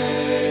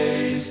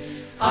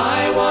raise,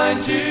 I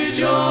want to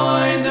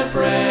join the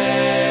praise.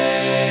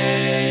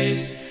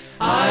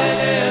 I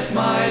lift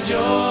my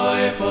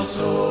joyful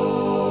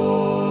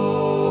soul,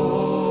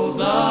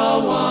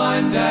 the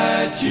one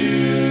that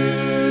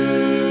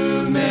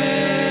you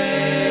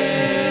made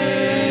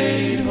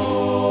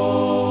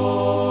whole.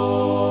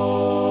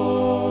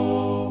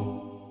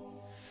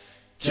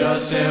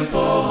 Just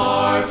simple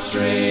harp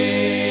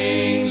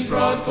strings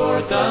brought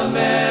forth the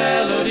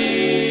melody.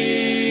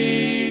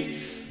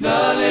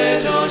 The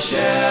little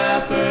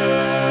shepherd,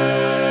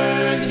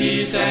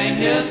 he sang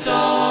his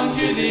song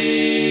to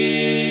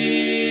thee.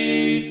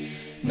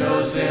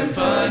 No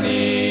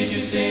symphony to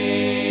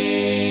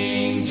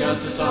sing,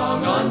 just a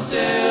song on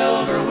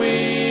silver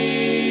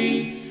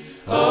wing.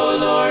 O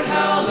Lord,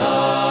 how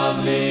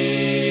lovely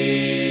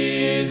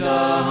the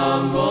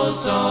humble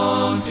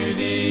song to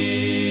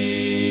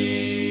thee.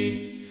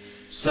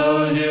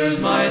 So here's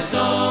my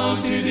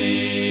song to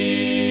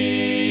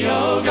thee,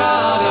 O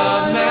God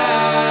of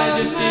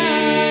majesty,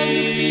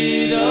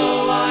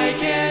 though I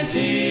can't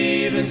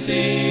even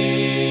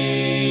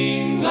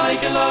sing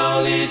like a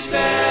lowly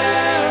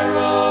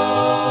sparrow.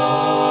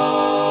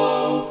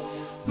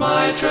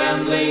 My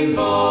trembling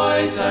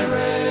voice I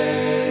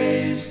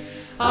raise,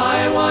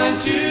 I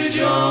want to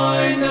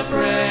join the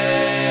praise.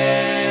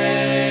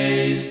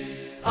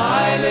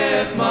 I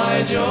lift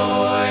my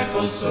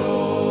joyful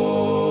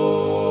soul,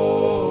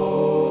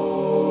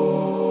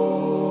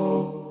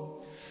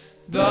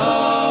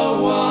 the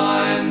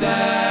one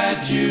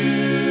that you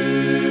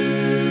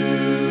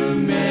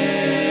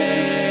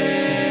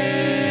made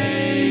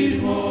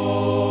whole.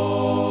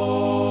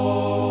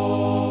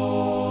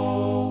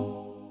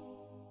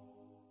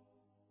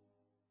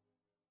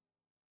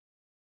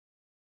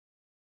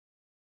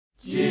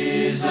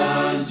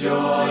 Jesus,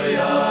 joy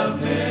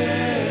of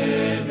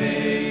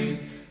living,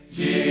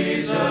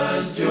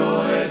 Jesus,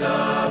 joy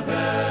the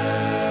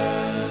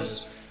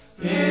best,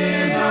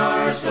 in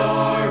our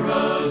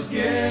sorrows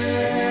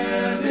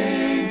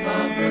giving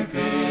comfort,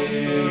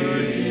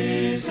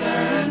 peace,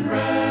 and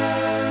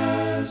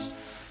rest.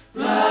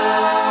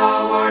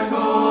 Thou art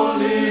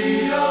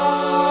holy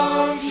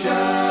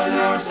ocean,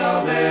 our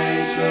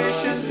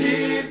salvation's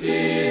deep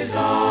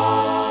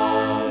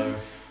desire.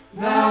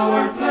 Thou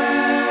art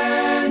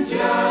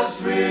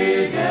plenteous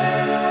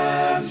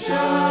redemption,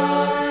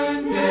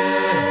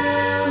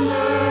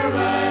 pillar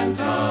and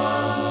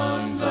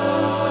tongues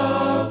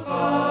of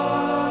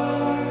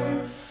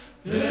fire,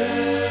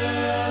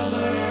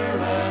 pillar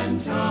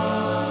and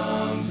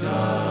tongues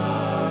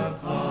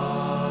of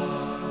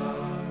fire.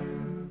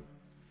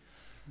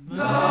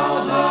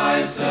 Thou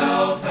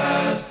thyself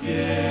hast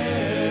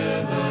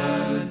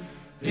given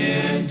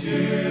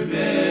into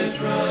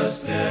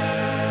bitterest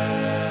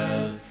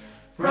death,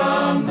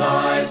 from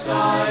thy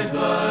side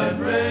blood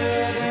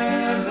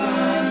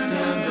riven,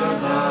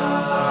 stems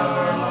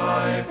our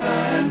life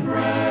and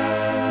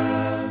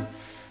breath.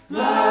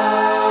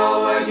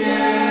 Thou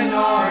again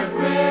art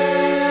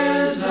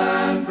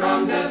risen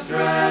from death's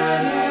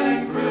dread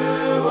and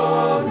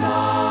cruel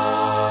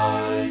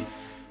night.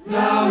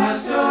 Thou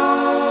hast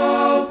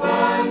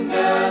opened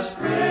death's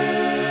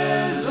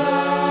prison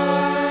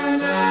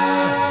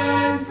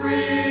and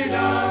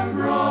freedom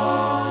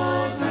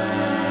brought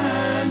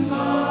and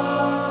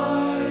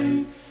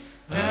light,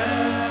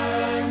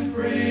 and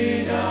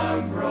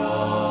freedom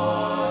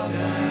brought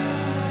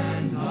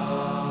and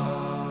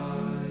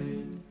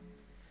light.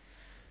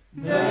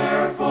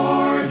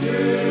 Therefore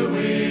do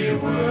we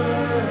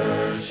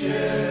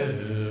worship,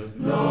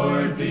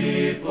 Lord,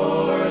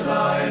 before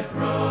thy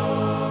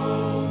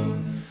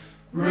throne,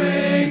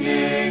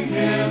 bringing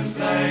hymns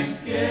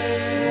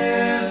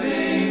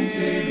thanksgiving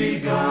to thee,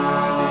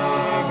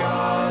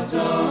 God's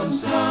own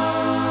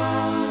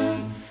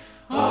Son.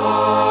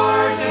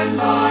 Heart and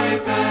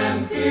life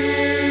and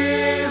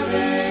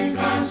feeling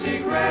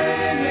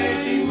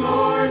consecrating,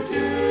 Lord,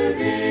 to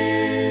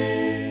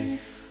thee.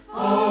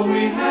 All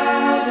we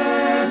have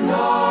and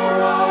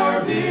are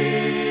our being,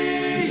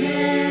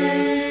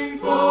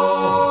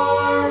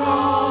 for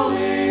all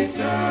eternity,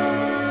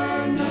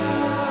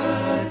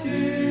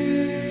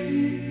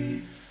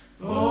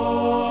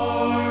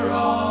 for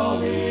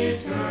all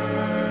eternity.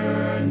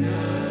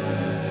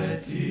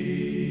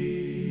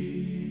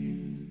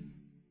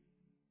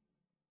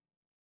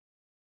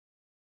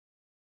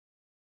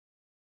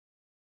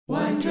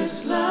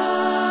 Wondrous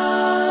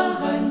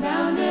love,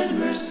 unbounded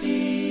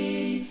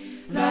mercy,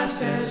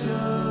 vast as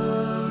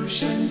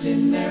oceans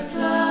in their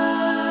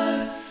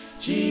flood.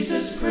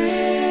 Jesus,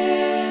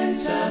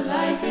 Prince of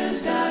life,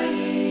 is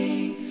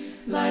dying.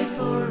 Life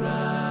for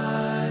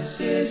us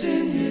is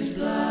in his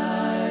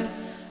blood.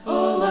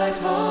 Oh, what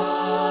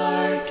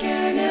heart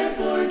can e'er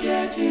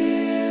forget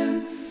him?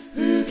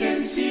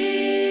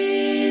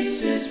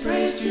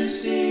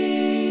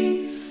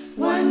 see,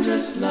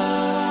 wondrous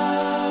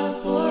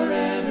love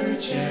forever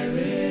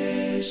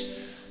cherished,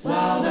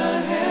 while the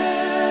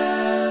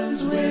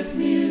hands with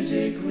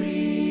music ring.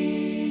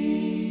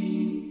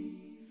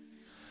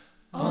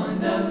 On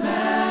the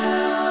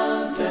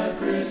mount of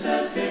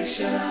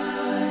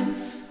crucifixion,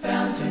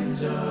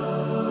 fountains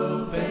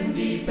open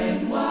deep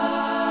and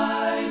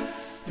wide,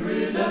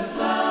 through the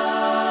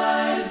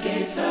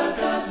floodgates of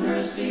God's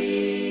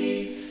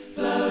mercy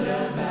flowed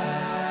a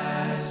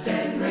vast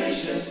and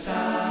gracious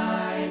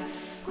tide.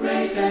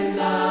 Grace and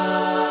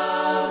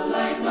love,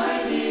 like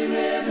mighty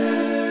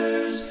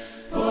rivers,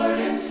 poured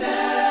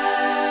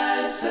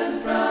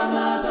incessant from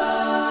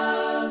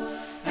above,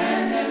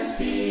 and His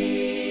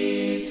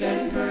peace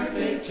and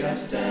perfect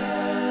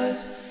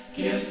justice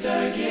kissed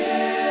a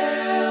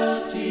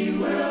guilty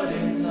world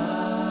in love.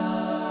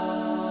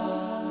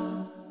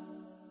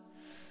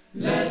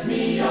 Let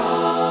me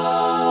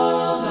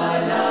all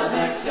thy love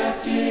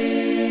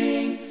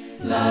accepting,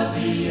 love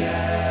thee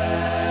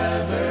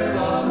ever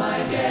all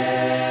my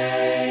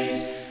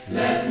days.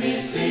 Let me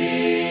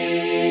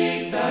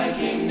seek thy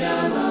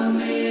kingdom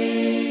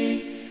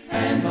only,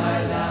 and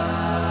my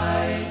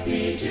life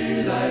be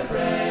to thy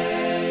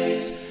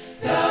praise.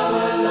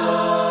 Thou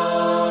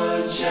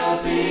alone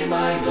shalt be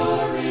my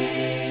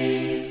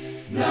glory,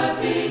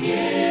 nothing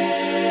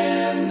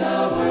in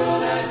the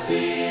world I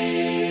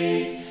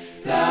see.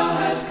 Thou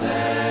hast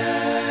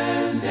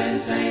cleansed and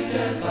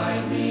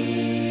sanctified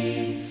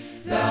me,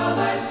 thou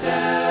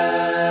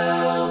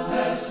thyself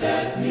hast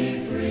set me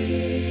free.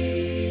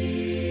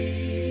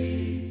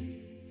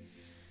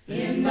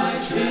 In thy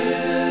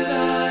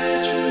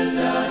truth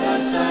thou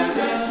dost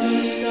direct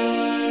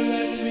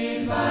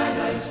me, by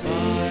thy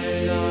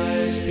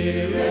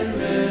Spirit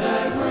through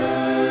thy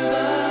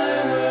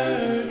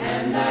word,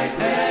 and thy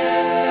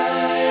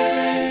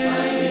grace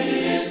my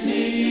need is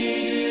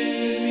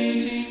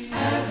meeting,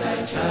 as I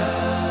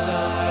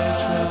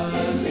trust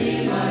in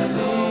thee, my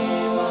Lord.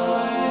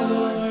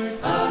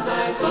 Of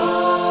thy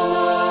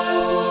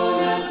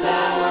fullness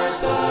thou art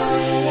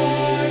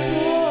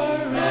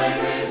pouring, thy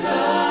great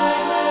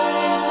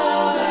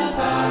love and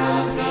power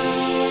on me,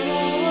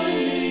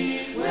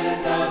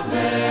 without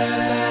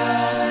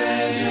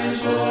measure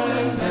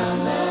pouring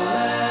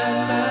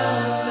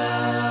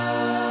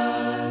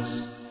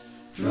boundless,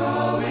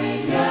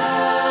 drawing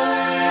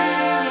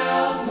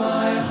out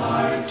my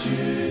heart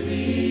to thee.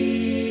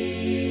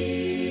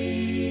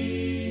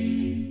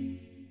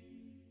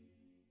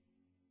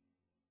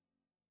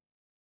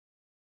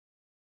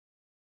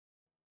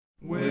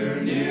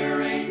 We're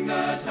nearing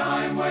the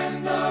time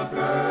when the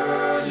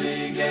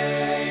pearly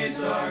gates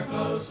are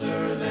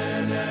closer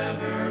than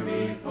ever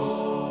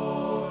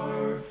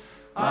before.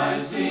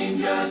 I've seen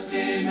just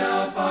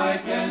enough, I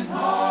can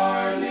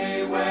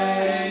hardly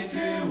wait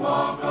to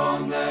walk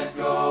on that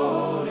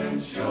golden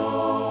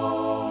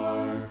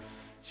shore.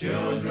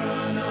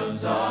 Children of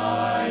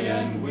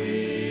Zion,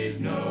 weep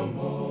no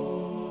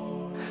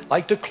more. I'd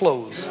like to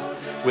close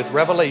with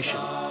Revelation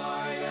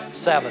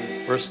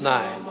 7, verse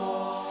 9.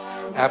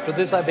 After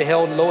this I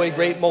beheld, and lo, a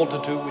great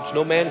multitude, which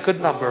no man could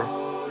number,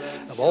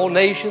 of all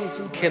nations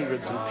and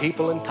kindreds and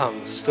people and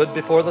tongues, stood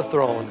before the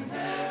throne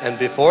and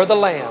before the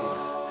Lamb,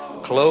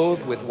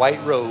 clothed with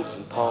white robes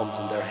and palms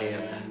in their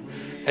hand,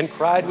 and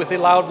cried with a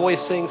loud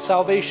voice, saying,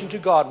 Salvation to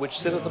God, which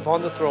sitteth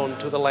upon the throne, and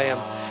to the Lamb.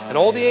 And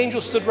all the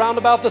angels stood round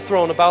about the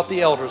throne, about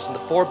the elders, and the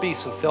four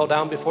beasts, and fell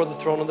down before the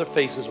throne on their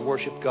faces, and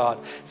worshipped God,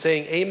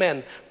 saying,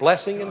 Amen.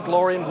 Blessing and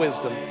glory and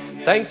wisdom,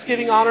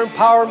 thanksgiving, honor, and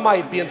power and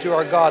might be unto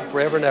our God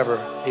forever and ever.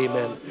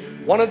 Amen.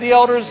 One of the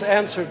elders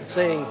answered,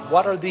 saying,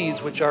 What are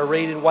these which are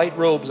arrayed in white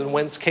robes, and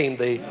whence came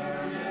they?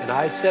 And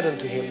I said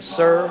unto him,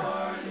 Sir,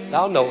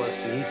 thou knowest.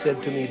 And he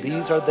said to me,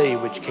 These are they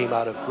which came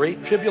out of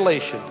great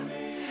tribulation,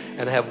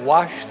 and have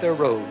washed their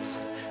robes,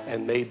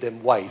 and made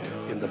them white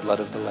in the blood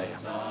of the Lamb.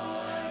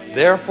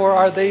 Therefore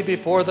are they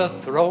before the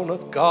throne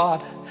of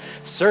God.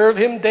 Serve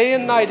him day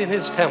and night in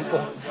his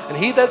temple. And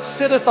he that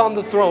sitteth on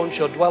the throne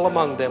shall dwell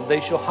among them. They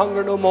shall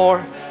hunger no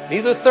more,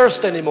 neither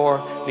thirst any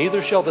more,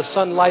 neither shall the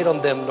sun light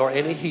on them, nor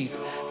any heat.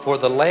 For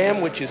the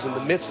Lamb which is in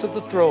the midst of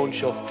the throne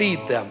shall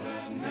feed them,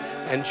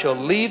 and shall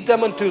lead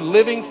them unto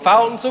living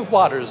fountains of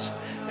waters,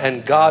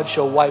 and God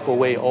shall wipe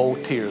away all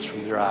tears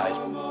from their eyes.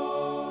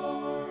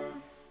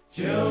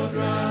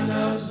 Children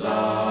of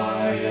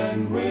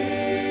Zion,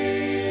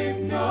 weep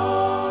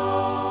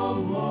no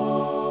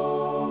more.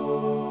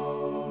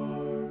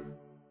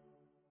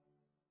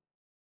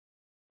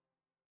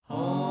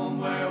 Home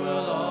where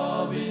we'll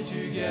all be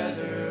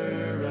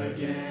together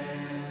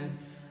again.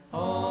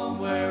 Home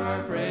where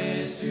our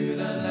praise to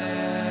the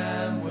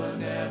Lamb will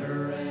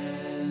never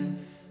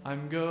end.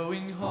 I'm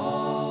going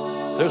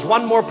home. There's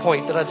one more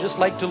point that I'd just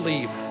like to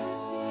leave,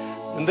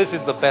 and this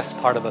is the best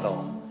part of it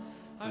all.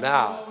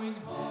 Now,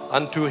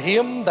 unto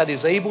him that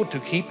is able to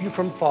keep you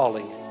from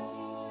falling,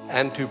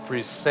 and to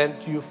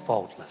present you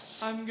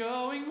faultless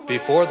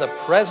before the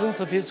presence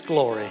of his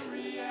glory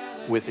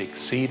with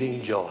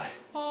exceeding joy.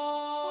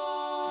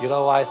 You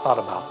know, I thought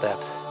about that.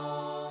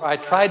 I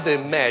tried to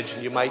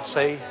imagine, you might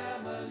say,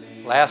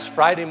 last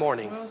Friday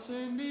morning,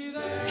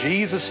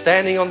 Jesus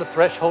standing on the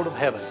threshold of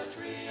heaven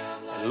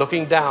and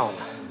looking down,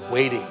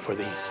 waiting for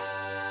these.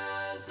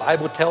 The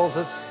Bible tells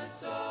us,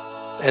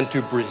 and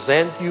to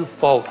present you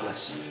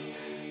faultless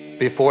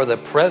before the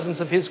presence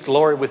of His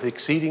glory with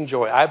exceeding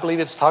joy. I believe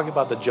it's talking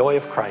about the joy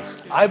of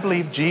Christ. I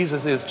believe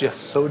Jesus is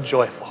just so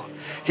joyful.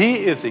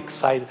 He is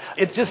excited.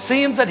 It just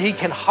seems that He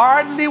can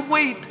hardly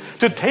wait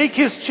to take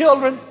His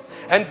children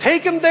and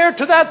take them there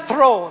to that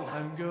throne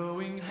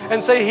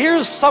and say,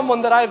 here's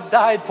someone that I've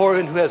died for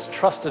and who has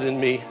trusted in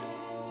me.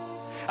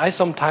 I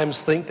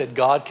sometimes think that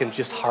God can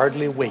just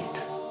hardly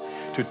wait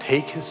to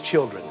take His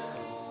children.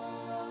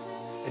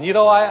 And you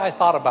know, I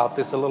thought about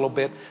this a little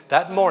bit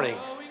that morning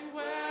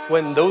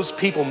when those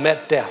people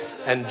met death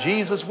and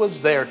Jesus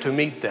was there to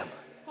meet them.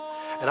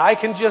 And I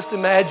can just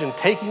imagine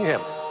taking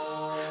him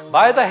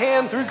by the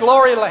hand through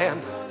glory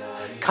land,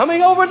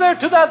 coming over there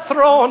to that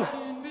throne.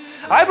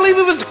 I believe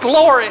it was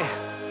glory.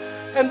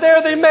 And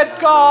there they met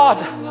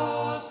God.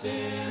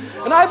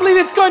 And I believe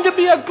it's going to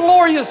be a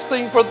glorious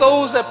thing for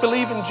those that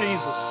believe in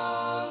Jesus.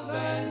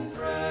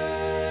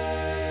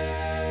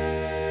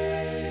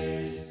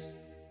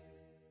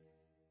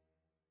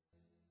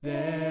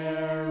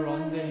 There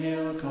on the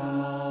hill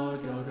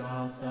called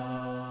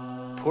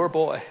Golgotha. Poor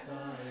boy.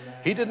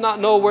 He did not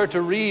know where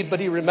to read, but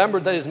he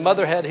remembered that his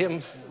mother had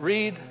him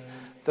read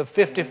the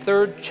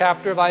 53rd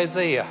chapter of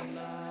Isaiah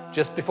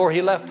just before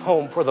he left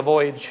home for the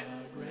voyage.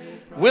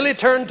 Willie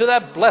turned to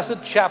that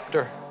blessed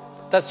chapter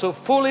that so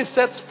fully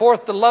sets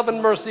forth the love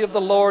and mercy of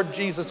the Lord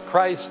Jesus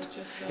Christ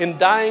in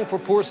dying for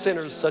poor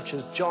sinners such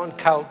as John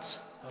Couts,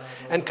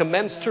 and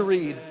commenced to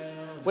read.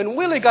 When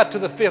Willie got to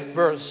the 5th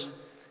verse,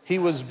 He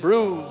was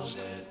bruised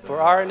for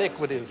our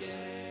iniquities.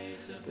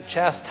 The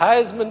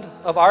chastisement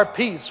of our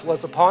peace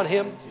was upon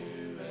Him,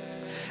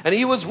 and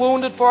He was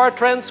wounded for our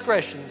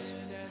transgressions.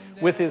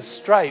 With His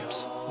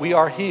stripes we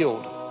are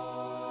healed.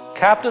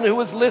 Captain, who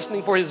was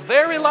listening for his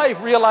very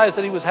life, realized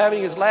that he was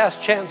having his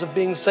last chance of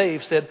being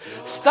saved, said,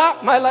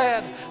 "Stop, my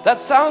lad. That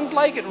sounds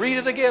like it. Read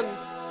it again."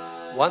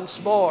 Once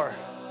more,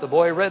 the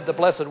boy read the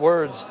blessed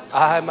words.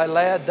 "Aye, my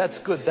lad, that's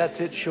good. That's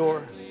it,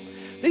 sure."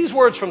 These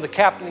words from the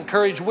captain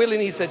encouraged Willie,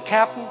 and he said,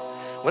 "Captain,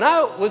 when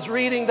I was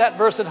reading that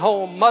verse at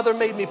home, Mother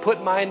made me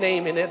put my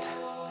name in it.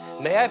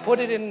 May I put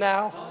it in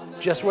now,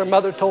 just where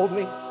Mother told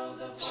me?"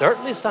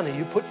 "Certainly, sonny,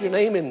 you put your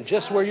name in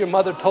just where your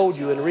mother told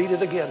you, and read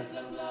it again."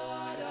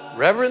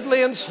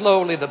 Reverently and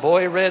slowly, the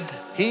boy read,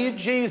 "He,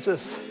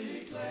 Jesus,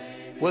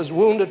 was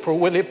wounded for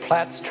Willie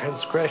Platt's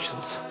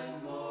transgressions.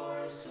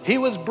 He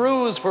was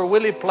bruised for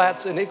Willie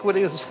Platt's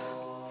iniquities,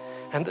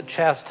 and the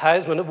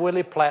chastisement of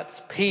Willie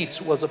Platt's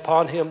peace was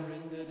upon Him.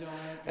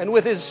 And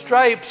with His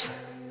stripes,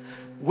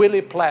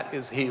 Willie Platt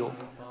is healed."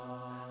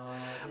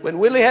 When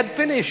Willie had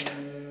finished,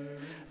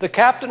 the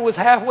captain was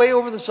halfway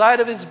over the side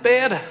of his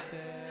bed,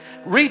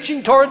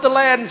 reaching toward the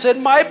lad and said,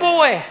 "My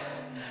boy,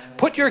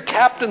 put your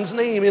captain's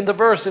name in the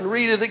verse and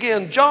read it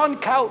again. John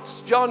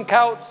Couts, John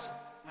Couts."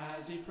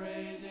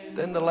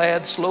 Then the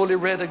lad slowly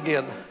read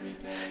again.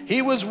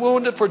 "He was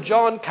wounded for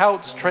John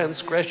Couts'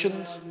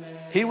 transgressions.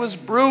 He was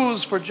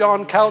bruised for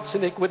John Couts'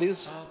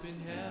 iniquities.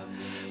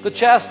 The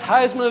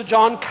chastisement of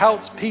John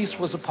Couts' peace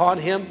was upon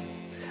Him,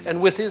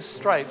 and with His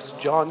stripes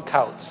John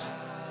Couts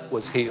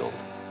was healed."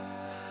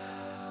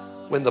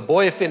 When the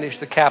boy finished,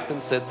 the captain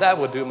said, "That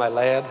will do, my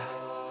lad.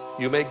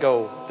 You may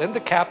go." Then the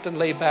captain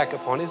lay back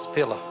upon his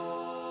pillow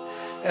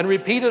and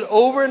repeated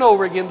over and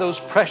over again those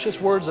precious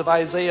words of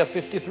Isaiah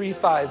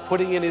 53:5,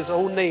 putting in his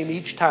own name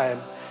each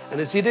time. And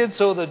as he did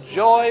so, the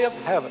joy of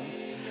heaven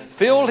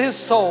filled his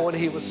soul, and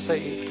he was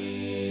saved.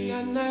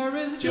 And there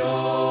is joy,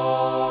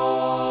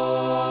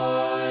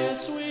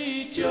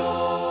 sweet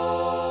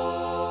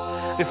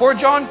joy. Before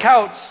John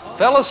Couts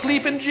fell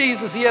asleep in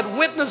Jesus, he had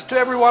witnessed to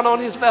everyone on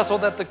his vessel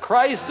that the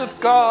Christ of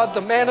God,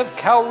 the man of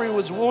Calvary,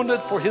 was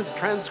wounded for his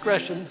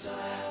transgressions,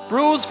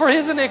 bruised for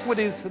his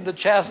iniquities, and the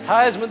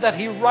chastisement that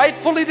he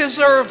rightfully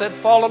deserved had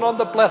fallen on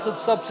the blessed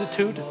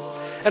substitute.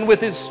 And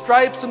with his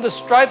stripes and the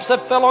stripes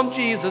that fell on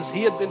Jesus,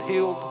 he had been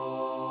healed.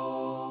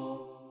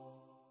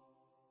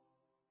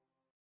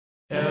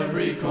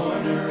 Every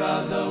corner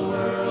of the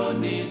world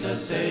needs a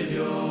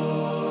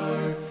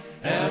Savior.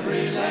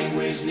 Every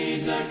language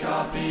needs a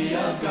copy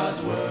of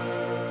God's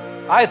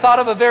Word. I thought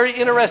of a very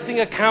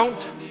interesting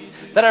account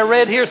that I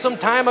read here some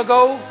time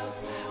ago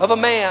of a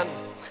man.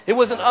 It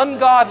was an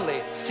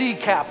ungodly sea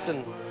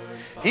captain.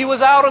 He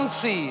was out on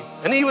sea,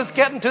 and he was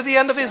getting to the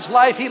end of his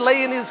life. He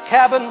lay in his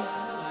cabin,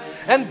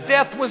 and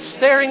death was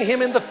staring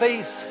him in the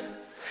face.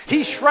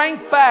 He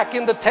shrank back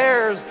in the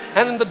terrors,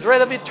 and in the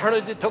dread of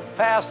eternity took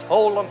fast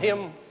hold on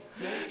him.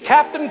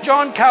 Captain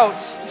John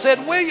Couts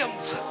said,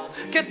 "Williams,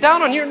 get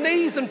down on your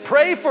knees and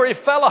pray for a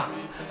fella.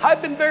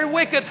 I've been very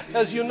wicked,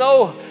 as you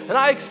know, and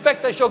I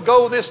expect I shall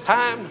go this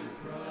time."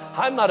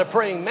 "I'm not a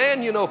praying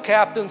man, you know,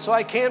 Captain, so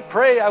I can't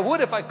pray. I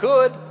would if I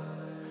could."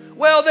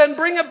 "Well, then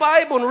bring a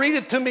Bible and read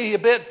it to me a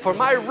bit, for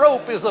my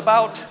rope is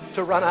about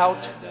to run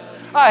out."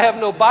 "I have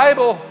no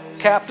Bible,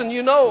 Captain,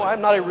 you know. I'm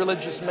not a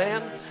religious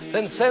man."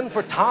 "Then send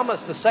for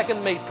Thomas, the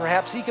second mate.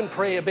 Perhaps he can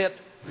pray a bit."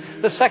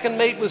 The second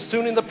mate was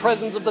soon in the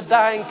presence of the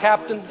dying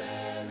captain,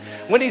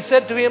 when he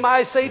said to him,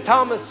 "I say,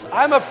 Thomas,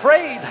 I'm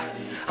afraid.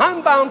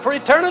 I'm bound for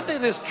eternity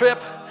this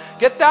trip.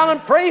 Get down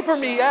and pray for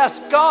me.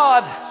 Ask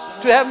God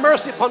to have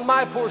mercy upon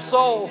my poor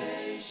soul."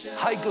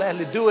 "I'd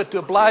gladly do it to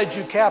oblige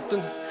you,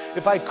 Captain,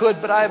 if I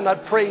could, but I have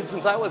not prayed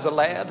since I was a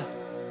lad."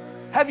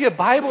 "Have you a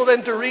Bible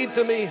then to read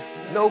to me?"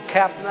 "No,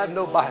 Captain, I have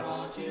no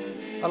Bible."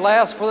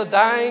 Alas, for the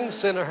dying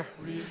sinner,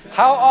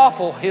 how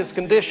awful his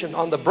condition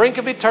on the brink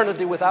of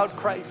eternity without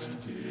Christ.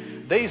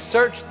 They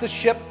searched the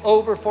ship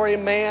over for a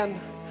man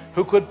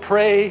who could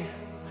pray,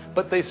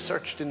 but they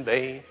searched in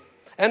vain,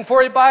 and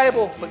for a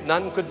Bible, but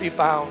none could be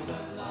found,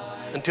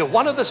 until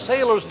one of the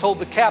sailors told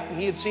the captain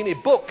he had seen a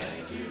book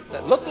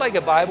that looked like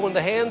a Bible in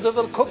the hands of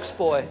a cook's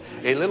boy,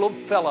 a little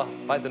fella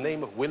by the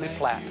name of Willie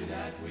Platt.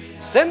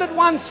 "Send at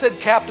once," said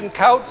Captain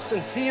Coutts,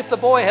 "and see if the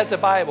boy has a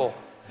Bible."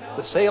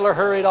 The sailor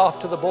hurried off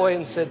to the boy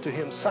and said to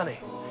him, "Sonny,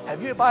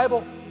 have you a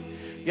Bible?"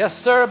 "Yes,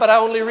 sir, but I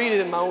only read it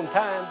in my own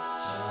time."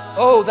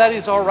 "Oh, that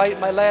is all right,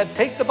 my lad.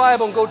 Take the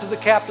Bible and go to the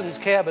captain's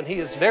cabin. He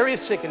is very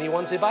sick and he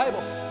wants a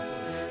Bible.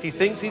 He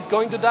thinks he's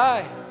going to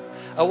die."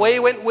 Away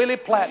went Willie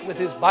Platt with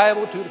his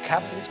Bible to the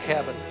captain's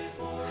cabin.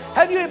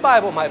 "Have you a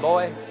Bible, my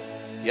boy?"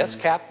 "Yes,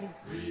 Captain."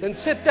 "Then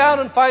sit down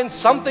and find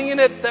something in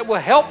it that will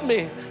help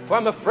me, for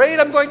I'm afraid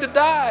I'm going to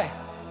die.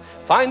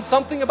 Find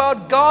something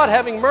about God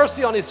having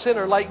mercy on a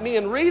sinner like me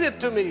and read it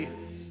to me."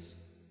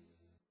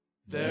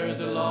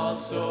 There's a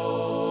lost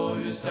soul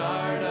who's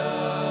tired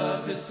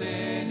of his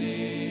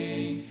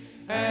sinning,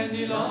 and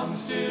he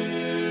longs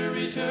to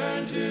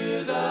return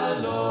to the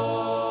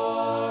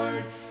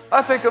Lord.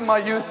 I think of my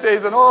youth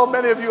days, and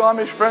many of you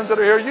Amish friends that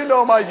are here, you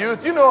know my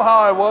youth. You know how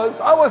I was.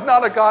 I was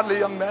not a godly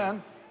young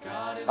man.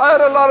 I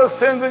had a lot of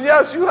sins, and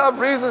yes, you have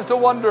reasons to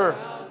wonder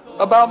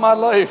about my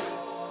life.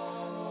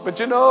 But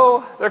you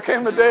know, there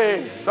came a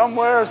day,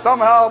 somewhere,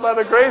 somehow, by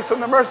the grace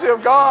and the mercy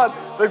of God,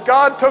 that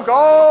God took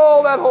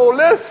all that whole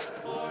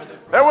list.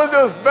 There was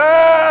just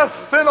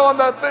vast sin on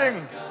that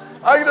thing.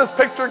 I can just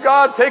picture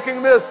God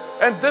taking this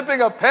and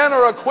dipping a pen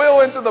or a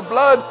quill into the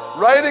blood,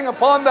 writing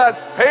upon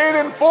that, "Paid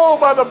in full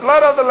by the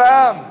blood of the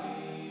Lamb."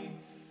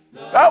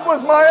 That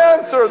was my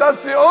answer.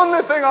 That's the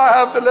only thing I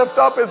have to lift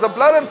up, is the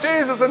blood of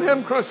Jesus and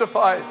Him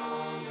crucified.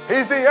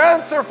 He's the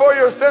answer for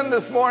your sin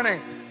this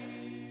morning.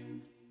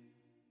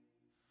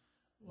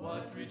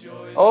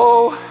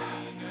 Oh,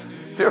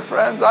 dear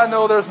friends, I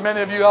know there's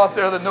many of you out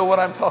there that know what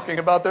I'm talking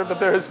about there, but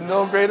there is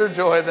no greater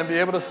joy than be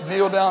able to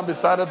kneel down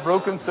beside a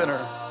broken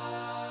sinner.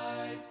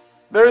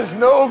 There is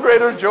no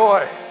greater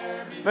joy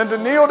than to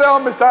kneel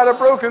down beside a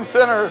broken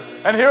sinner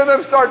and hear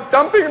them start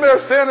dumping their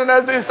sin, and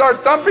as they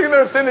start dumping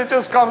their sin, it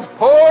just comes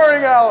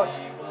pouring out.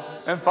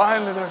 And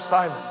finally they're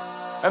silent.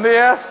 And they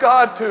ask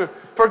God to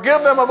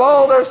forgive them of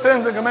all their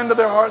sins and come into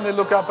their heart, and they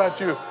look up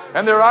at you.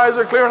 And their eyes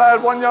are clear. And I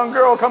had one young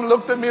girl come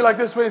looked at me like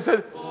this way and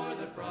said,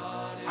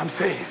 "I'm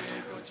saved."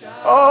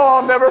 Oh,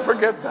 I'll never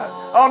forget that.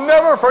 I'll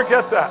never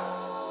forget that.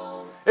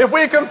 If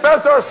we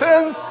confess our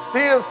sins, He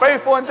is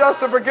faithful and just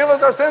to forgive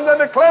us our sins and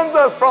to cleanse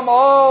us from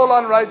all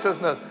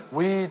unrighteousness.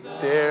 We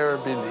dare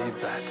believe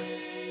that.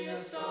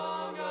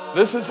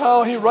 This is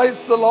how He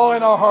writes the law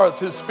in our hearts.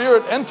 His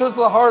Spirit enters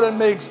the heart and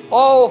makes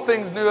all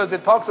things new, as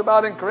it talks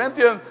about in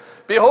Corinthians.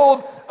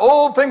 "Behold,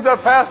 old things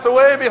have passed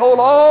away. Behold,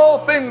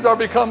 all things are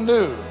become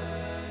new."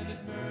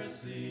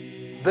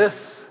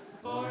 This,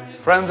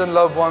 friends and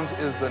loved ones,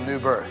 is the new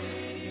birth.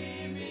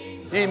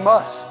 Ye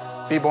must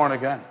be born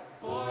again.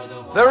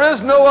 There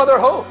is no other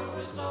hope.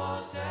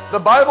 The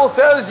Bible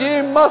says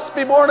ye must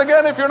be born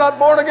again. If you're not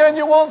born again,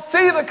 you won't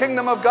see the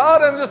kingdom of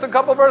God. And just a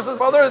couple verses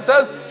further, it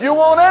says you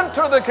won't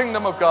enter the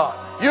kingdom of God.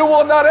 You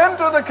will not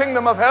enter the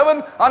kingdom of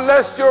heaven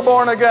unless you're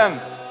born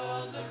again.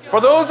 For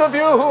those of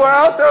you who are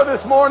out there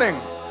this morning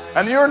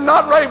and you're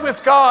not right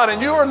with God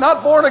and you are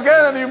not born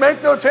again and you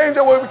make no change,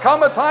 there will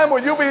come a time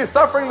where you'll be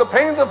suffering the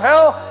pains of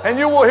hell and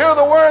you will hear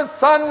the words,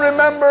 Son,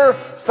 remember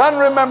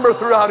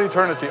throughout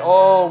eternity.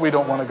 Oh, we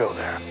don't want to go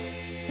there.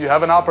 You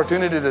have an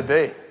opportunity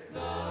today.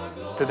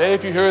 Today,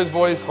 if you hear His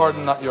voice,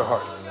 harden not your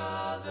hearts.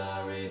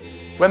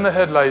 When the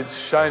headlights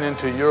shine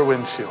into your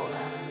windshield,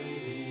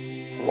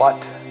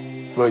 what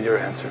will your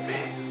answer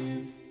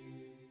be?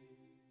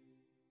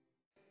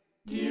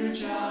 Dear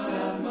child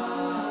of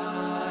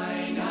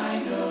mine, I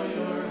know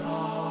your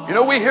heart. You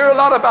know, we hear a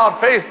lot about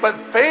faith, but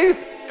faith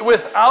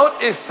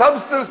without a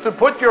substance to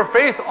put your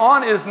faith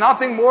on is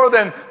nothing more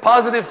than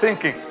positive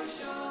thinking.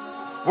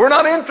 We're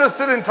not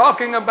interested in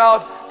talking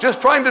about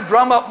just trying to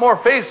drum up more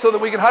faith so that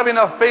we can have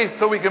enough faith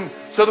so we can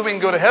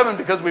go to heaven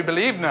because we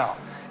believe now.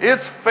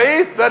 It's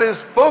faith that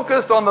is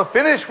focused on the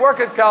finished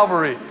work at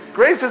Calvary.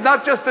 Grace is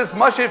not just this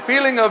mushy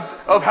feeling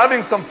of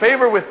having some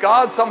favor with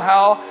God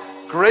somehow.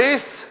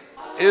 Grace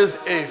is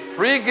a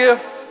free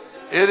gift.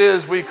 It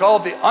is, we call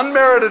it the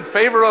unmerited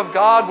favor of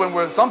God when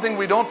we're something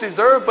we don't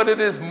deserve, but it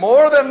is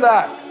more than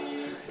that.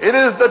 It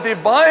is the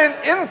divine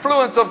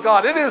influence of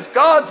God. It is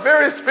God's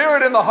very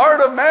Spirit in the heart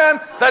of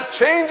man that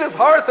changes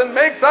hearts and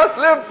makes us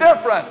live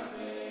different.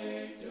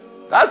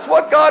 That's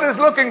what God is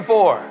looking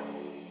for.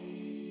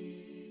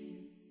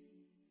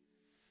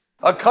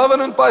 A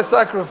covenant by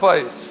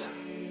sacrifice.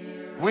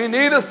 We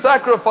need a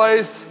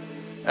sacrifice,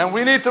 and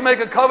we need to make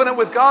a covenant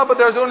with God, but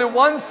there's only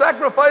one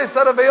sacrifice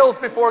that avails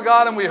before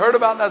God, and we heard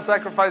about that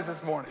sacrifice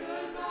this morning.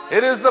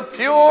 It is the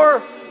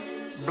pure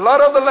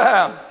blood of the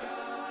Lamb.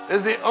 It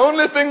is the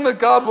only thing that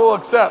God will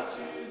accept.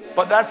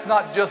 But that's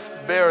not just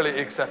barely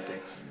accepting.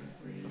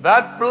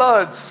 That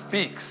blood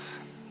speaks.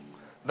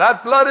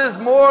 That blood is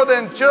more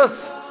than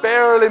just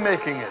barely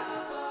making it.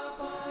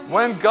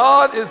 When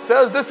God, it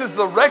says, this is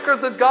the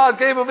record that God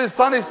gave of His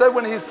Son. He said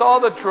when He saw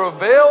the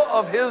travail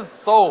of His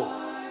soul,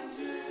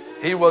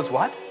 He was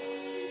what?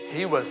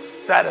 He was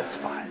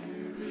satisfied.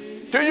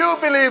 Do you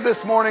believe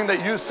this morning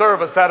that you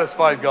serve a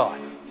satisfied God?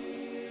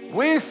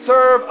 We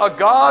serve a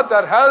God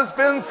that has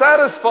been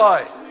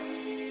satisfied.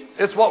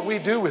 It's what we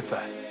do with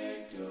that.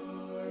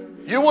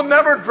 You will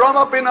never drum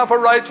up enough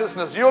of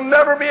righteousness. You'll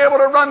never be able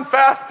to run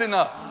fast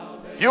enough.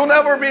 You'll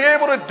never be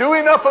able to do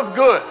enough of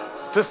good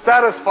to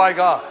satisfy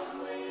God.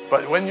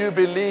 But when you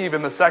believe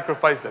in the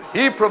sacrifice that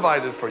He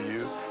provided for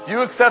you,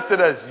 you accept it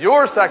as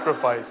your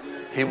sacrifice,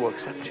 He will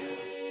accept you.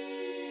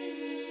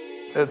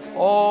 It's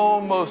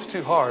almost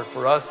too hard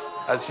for us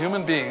as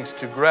human beings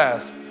to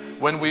grasp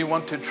when we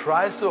want to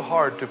try so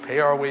hard to pay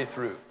our way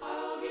through.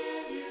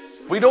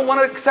 We don't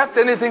want to accept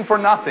anything for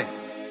nothing.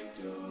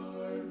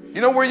 You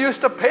know, we're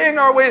used to paying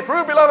our way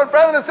through, beloved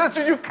brothers and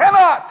sisters. You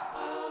cannot.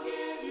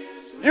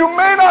 You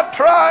may not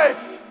try.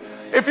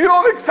 If you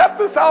don't accept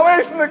the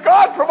salvation that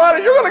God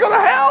provided, you're going to go to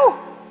hell.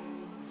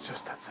 It's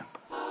just that simple.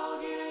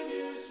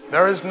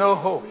 There is no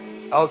hope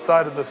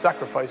outside of the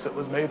sacrifice that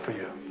was made for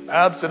you.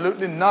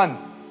 Absolutely none.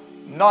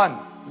 None.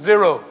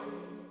 Zero.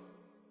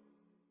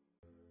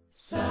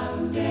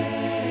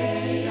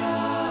 Someday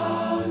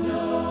I'll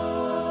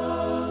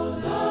know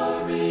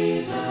the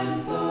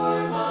reason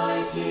for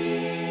my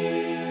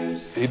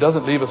tears. He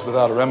doesn't leave us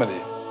without a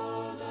remedy.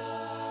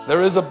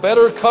 There is a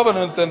better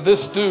covenant than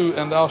this, do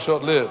and thou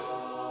shalt live.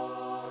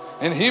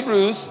 In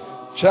Hebrews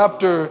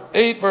chapter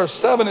 8 verse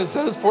 7 it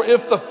says, for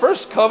if the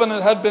first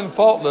covenant had been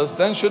faultless,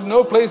 then should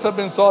no place have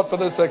been sought for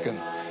the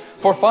second.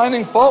 For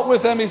finding fault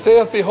with them, he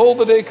saith, behold,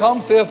 the day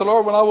comes, saith the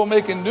Lord, when I will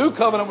make a new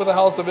covenant with the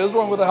house of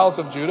Israel and with the house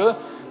of Judah,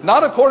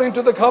 not according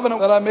to the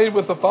covenant that I made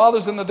with the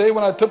fathers in the day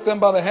when I took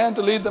them by the hand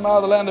to lead them out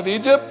of the land of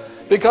Egypt,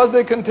 because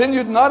they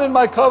continued not in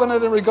my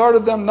covenant and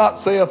regarded them not,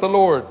 saith the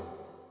Lord.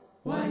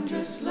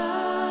 Wondrous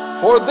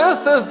love. For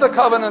this is the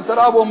covenant that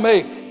I will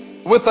make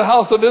with the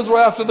house of Israel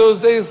after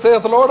those days,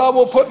 saith the Lord. I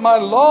will put my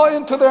law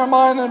into their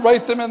mind and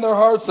write them in their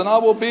hearts, and I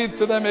will be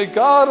to them a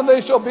God, and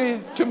they shall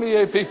be to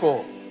me a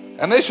people.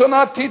 And they shall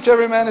not teach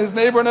every man his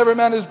neighbor and every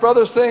man his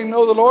brother, saying,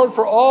 know the Lord,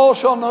 for all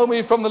shall know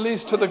me from the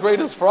least to the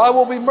greatest. For I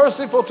will be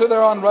merciful to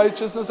their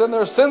unrighteousness, and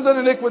their sins and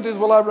iniquities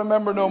will I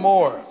remember no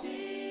more.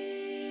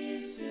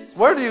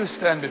 Where do you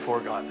stand before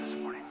God this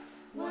morning?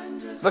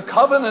 The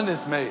covenant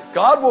is made.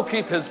 God will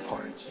keep His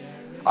part.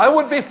 I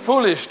would be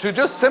foolish to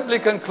just simply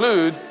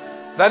conclude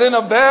that in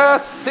a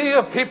vast sea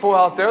of people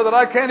out there that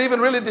I can't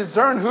even really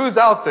discern who's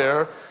out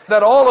there,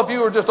 that all of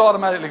you are just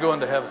automatically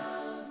going to heaven.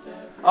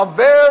 A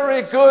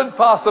very good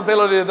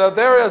possibility that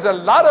there is a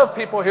lot of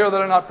people here that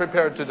are not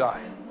prepared to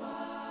die.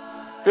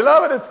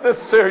 Beloved, it's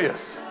this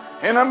serious.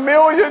 In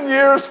 1,000,000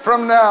 years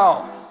from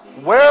now,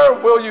 where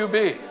will you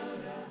be?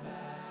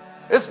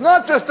 It's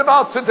not just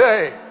about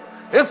today.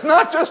 It's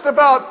not just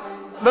about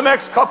the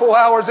next couple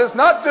hours. It's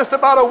not just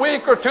about a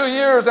week or 2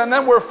 years and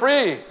then we're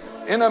free.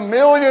 In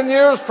 1,000,000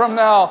 years from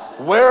now,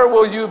 where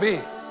will you be?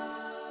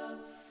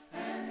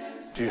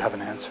 Do you have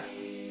an answer?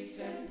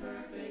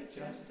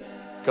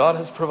 God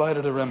has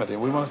provided a remedy.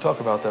 We want to talk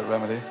about that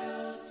remedy.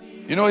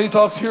 You know, He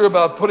talks here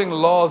about putting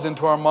laws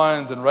into our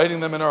minds and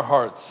writing them in our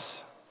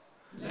hearts.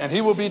 And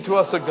He will be to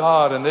us a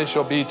God, and they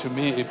shall be to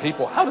me a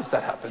people. How does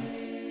that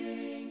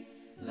happen?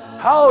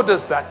 How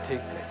does that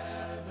take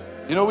place?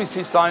 You know, we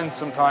see signs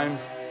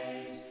sometimes.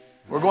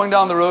 We're going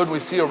down the road and we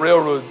see a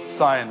railroad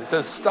sign that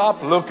says,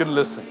 stop, look, and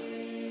listen.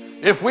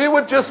 If we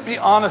would just be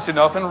honest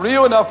enough and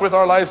real enough with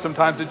our lives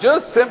sometimes to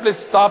just simply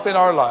stop in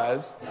our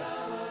lives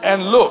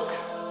and look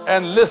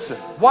and listen.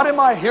 What am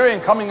I hearing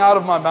coming out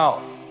of my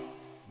mouth?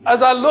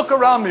 As I look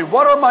around me,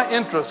 what are my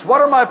interests? What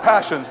are my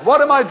passions?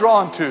 What am I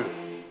drawn to?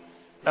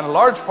 And a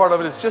large part of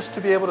it is just to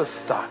be able to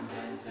stop.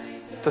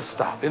 To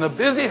stop. In a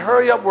busy,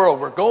 hurry-up world,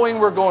 we're going.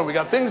 We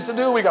got things to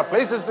do. We got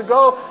places to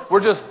go. We're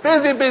just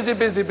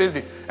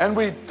busy. And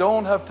we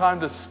don't have time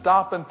to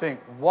stop and think,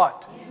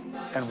 what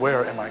and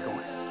where am I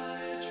going?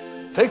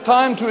 Take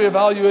time to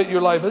evaluate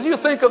your life. As you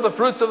think of the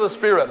fruits of the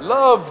Spirit,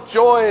 love,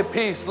 joy,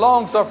 peace,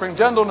 long-suffering,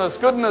 gentleness,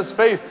 goodness,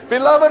 faith.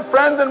 Beloved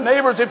friends and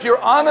neighbors, if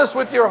you're honest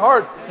with your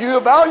heart, you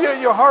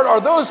evaluate your heart, are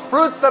those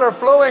fruits that are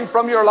flowing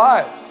from your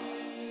lives?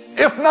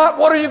 If not,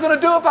 what are you going to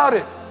do about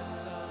it?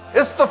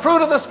 It's the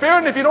fruit of the Spirit,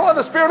 and if you don't have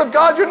the Spirit of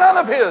God, you're none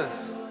of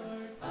His.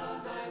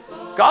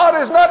 God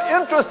is not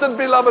interested,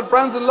 beloved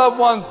friends and loved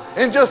ones,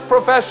 in just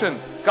profession.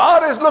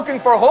 God is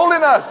looking for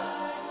holiness.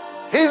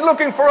 He's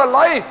looking for a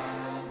life.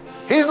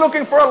 He's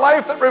looking for a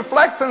life that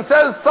reflects and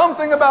says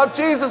something about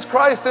Jesus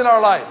Christ in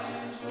our life.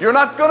 You're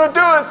not going to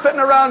do it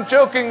sitting around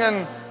joking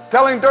and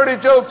telling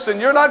dirty jokes, and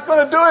you're not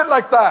going to do it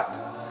like that.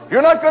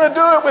 You're not going to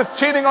do it with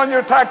cheating on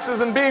your taxes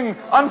and being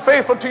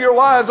unfaithful to your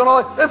wives and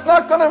all that. It's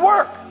not going to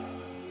work.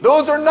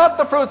 Those are not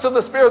the fruits of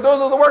the Spirit. Those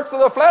are the works of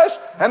the flesh,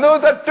 and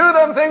those that do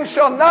them things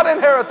shall not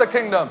inherit the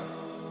kingdom.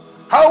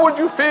 How would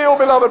you feel,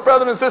 beloved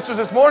brethren and sisters,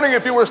 this morning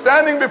if you were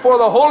standing before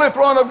the holy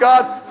throne of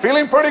God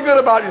feeling pretty good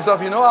about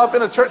yourself? You know, I've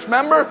been a church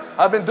member.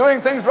 I've been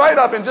doing things right.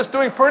 I've been just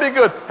doing pretty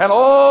good. And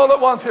all at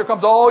once, here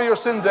comes all your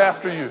sins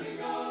after you.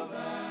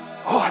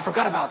 Oh, I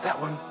forgot about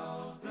that one.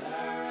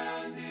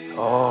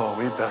 Oh,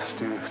 we best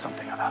do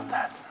something about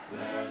that.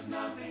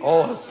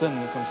 All have sinned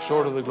and come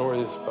short of the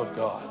glory of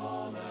God.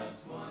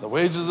 The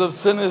wages of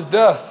sin is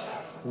death.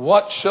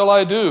 What shall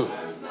I do?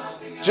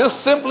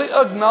 Just simply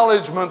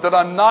acknowledgement that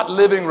I'm not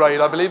living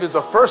right, I believe, is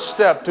the first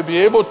step to be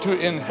able to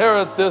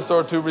inherit this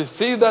or to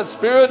receive that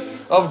Spirit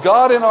of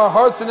God in our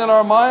hearts and in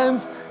our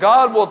minds.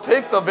 God will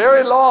take the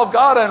very law of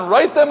God and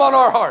write them on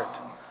our heart.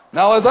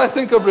 Now, as I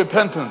think of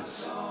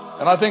repentance,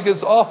 and I think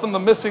it's often the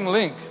missing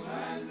link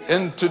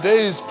in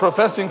today's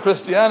professing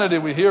Christianity,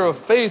 we hear of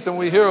faith and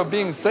we hear of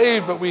being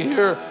saved, but we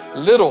hear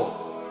little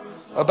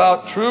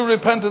about true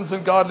repentance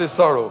and godly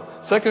sorrow.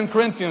 2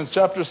 Corinthians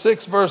chapter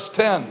 6, verse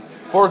 10.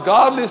 For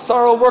godly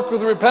sorrow worketh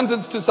with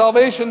repentance to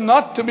salvation,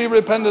 not to be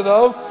repented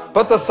of,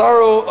 but the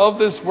sorrow of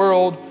this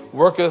world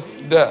worketh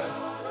death.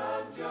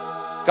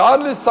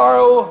 Godly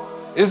sorrow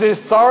is a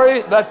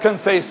sorry that can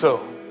say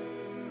so.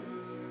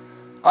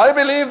 I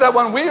believe that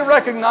when we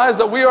recognize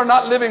that we are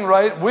not living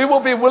right, we will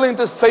be willing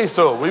to say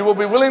so. We will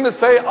be willing to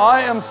say,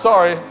 I am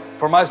sorry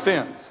for my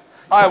sins.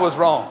 I was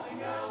wrong.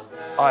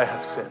 I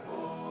have sinned.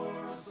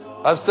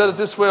 I've said it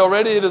this way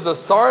already. It is a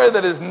sorry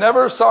that is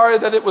never sorry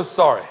that it was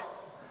sorry.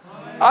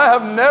 I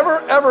have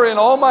never, ever in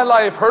all my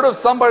life heard of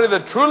somebody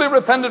that truly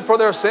repented for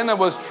their sin and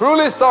was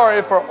truly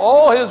sorry for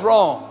all his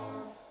wrong.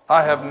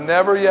 I have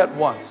never yet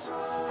once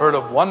heard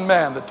of one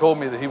man that told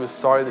me that he was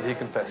sorry that he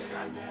confessed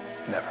that.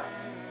 Never.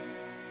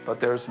 But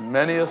there's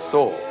many a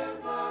soul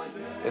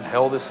in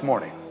hell this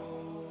morning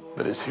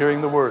that is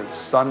hearing the words,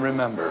 son,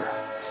 remember,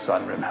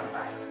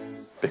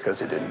 because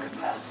he didn't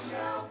confess.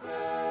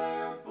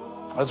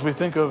 As we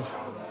think of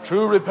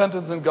true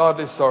repentance and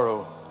godly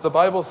sorrow, the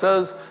Bible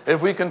says,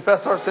 if we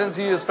confess our sins,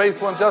 he is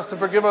faithful and just to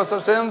forgive us our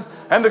sins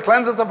and to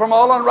cleanse us from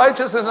all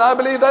unrighteousness. And I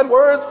believe that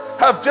words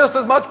have just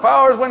as much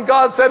power as when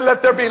God said,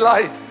 let there be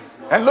light.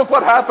 And look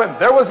what happened.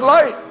 There was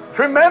light.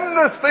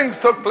 Tremendous things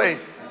took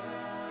place.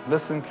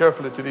 Listen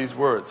carefully to these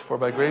words. For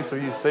by grace are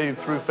ye saved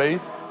through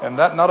faith, and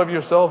that not of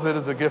yourself, it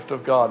is a gift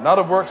of God. Not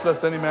of works,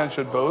 lest any man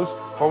should boast.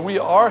 For we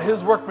are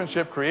his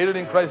workmanship, created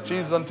in Christ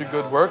Jesus unto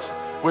good works,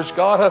 which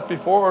God hath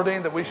before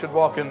ordained that we should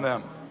walk in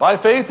them. By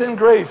faith in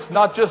grace,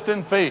 not just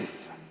in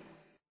faith.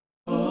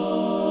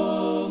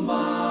 O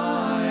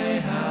my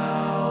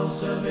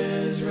house of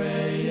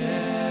Israel,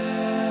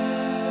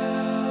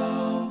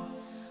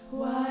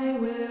 why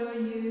will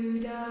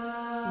you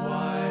die?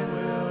 why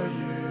will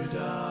you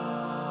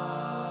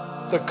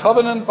die? The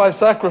covenant by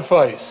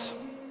sacrifice.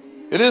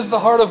 It is the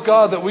heart of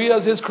God that we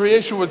as his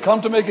creation would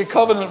come to make a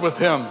covenant with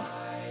him.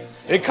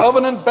 A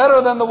covenant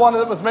better than the one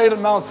that was made at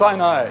Mount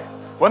Sinai.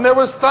 When there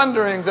was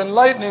thunderings and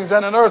lightnings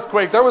and an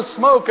earthquake, there was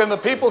smoke, and the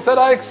people said,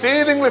 I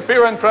exceedingly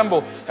fear and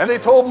tremble. And they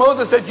told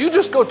Moses, said, you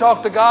just go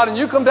talk to God and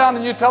you come down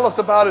and you tell us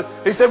about it.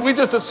 He said, we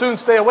just as soon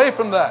stay away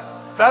from that.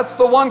 That's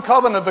the one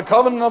covenant, the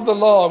covenant of the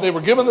law. They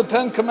were given the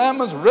 10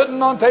 commandments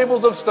written on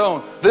tables of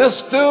stone.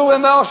 This do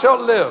and thou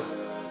shalt live.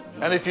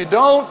 And if you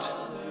don't,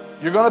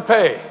 you're going to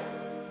pay.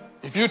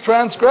 If you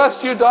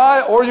transgress, you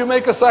die, or you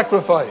make a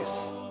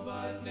sacrifice.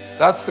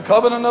 That's the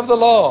covenant of the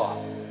law.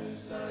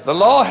 The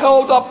law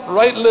held up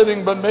right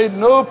living, but made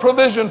no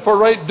provision for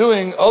right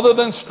doing other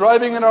than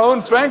striving in our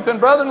own strength. And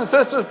brethren and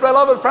sisters,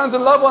 beloved friends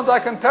and loved ones, I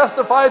can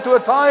testify to a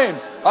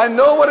time. I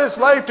know what it's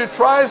like to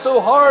try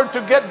so hard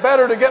to get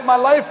better, to get my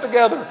life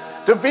together,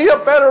 to be a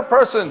better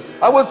person.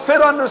 I would sit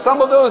under some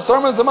of those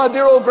sermons of my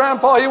dear old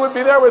grandpa. He would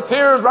be there with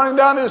tears running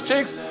down his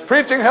cheeks,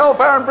 preaching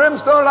hellfire and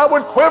brimstone, and I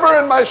would quiver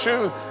in my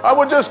shoes. I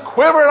would just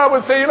quiver, and I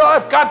would say, you know,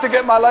 I've got to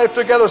get my life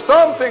together.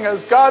 Something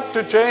has got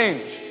to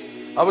change.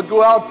 I would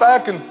go out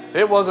back, and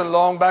it wasn't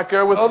long back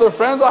there with other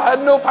friends. I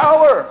had no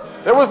power.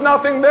 There was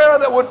nothing there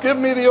that would give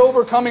me the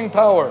overcoming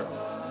power.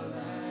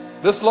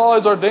 This law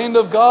is ordained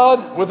of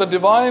God with a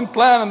divine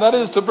plan, and that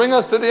is to bring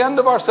us to the end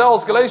of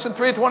ourselves. Galatians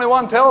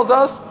 3:21 tells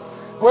us,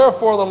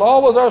 wherefore the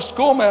law was our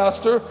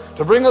schoolmaster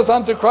to bring us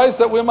unto Christ,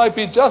 that we might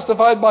be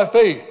justified by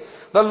faith.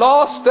 The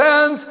law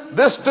stands,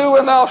 this do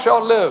and thou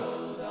shalt live.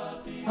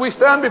 We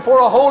stand before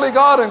a holy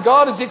God, and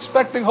God is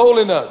expecting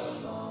holiness.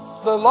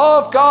 The law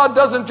of God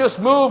doesn't just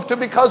move to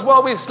because,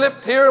 well, we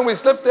slipped here and we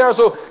slipped there,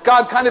 so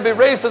God kind of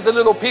erases a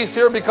little piece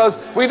here because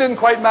we didn't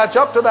quite match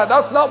up to that.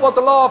 That's not what the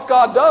law of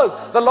God does.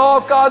 The law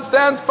of God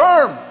stands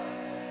firm,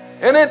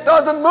 and it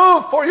doesn't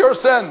move for your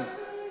sin.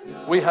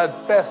 We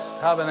had best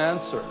have an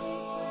answer.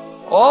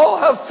 All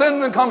have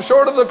sinned and come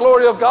short of the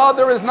glory of God.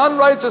 There is none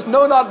righteous,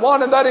 no, not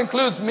one, and that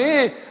includes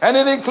me, and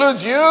it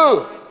includes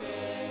you.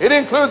 It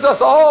includes us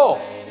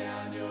all.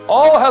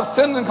 All have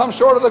sinned and come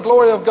short of the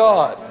glory of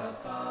God.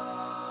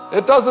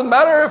 It doesn't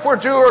matter if we're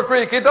Jew or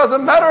Greek. It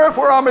doesn't matter if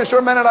we're Amish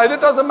or Mennonite.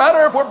 It doesn't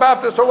matter if we're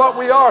Baptist or what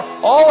we are.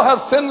 All have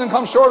sinned and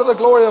come short of the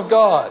glory of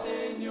God.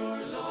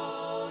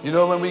 You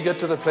know, when we get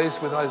to the place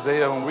with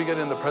Isaiah, when we get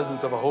in the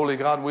presence of a holy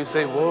God, we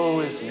say, woe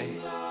is me.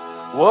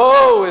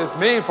 Woe is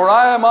me, for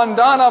I am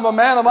undone. I'm a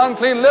man of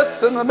unclean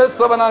lips in the midst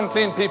of an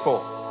unclean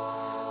people.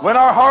 When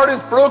our heart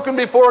is broken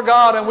before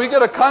God and we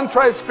get a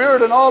contrite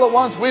spirit, and all at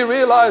once we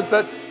realize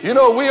that, you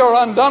know, we are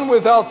undone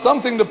without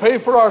something to pay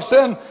for our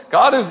sin,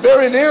 God is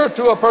very near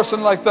to a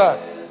person like that.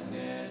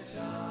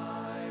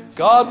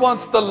 God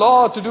wants the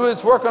law to do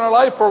its work in our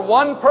life for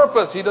one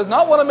purpose. He does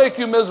not want to make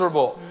you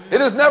miserable.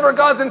 It is never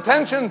God's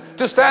intention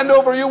to stand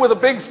over you with a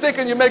big stick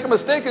and you make a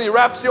mistake and He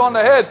raps you on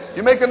the head.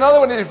 You make another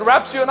one and He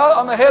raps you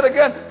on the head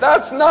again.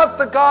 That's not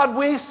the God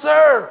we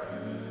serve.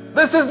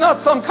 This is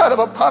not some kind of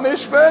a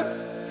punishment.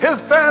 His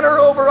banner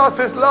over us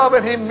is love,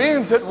 and He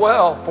means it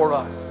well for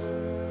us.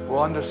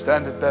 We'll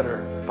understand it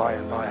better by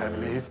and by, I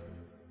believe.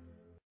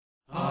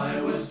 I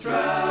was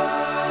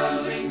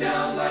traveling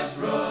down life's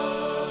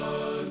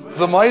road.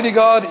 The mighty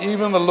God,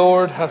 even the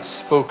Lord, hath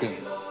spoken.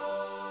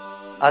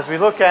 As we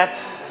look at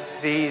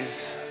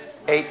these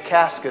 8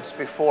 caskets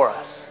before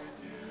us,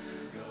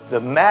 the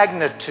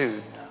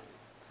magnitude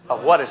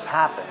of what has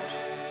happened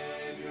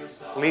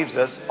leaves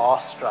us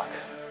awestruck.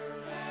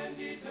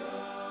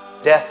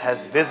 Death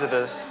has visited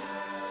us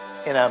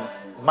in a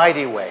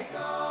mighty way.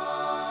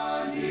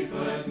 He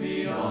put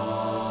me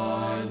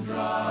on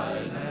dry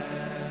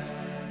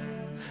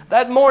land.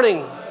 That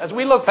morning, as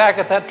we look back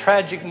at that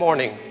tragic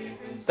morning,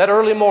 that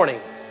early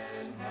morning,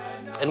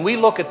 and we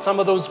look at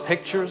some of those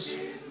pictures,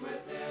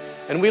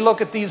 and we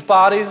look at these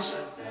bodies,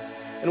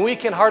 and we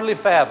can hardly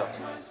fathom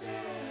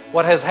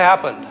what has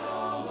happened.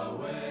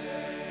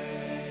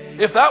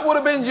 If that would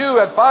have been you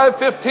at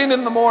 5:15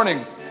 in the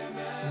morning,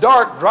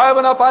 dark,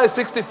 driving up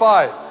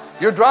I-65.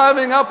 You're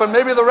driving up and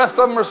maybe the rest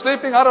of them are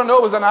sleeping. I don't know,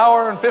 it was an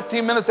hour and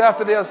 15 minutes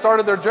after they had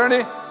started their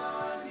journey.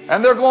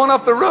 And they're going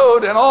up the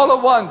road, and all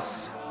at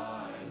once,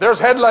 there's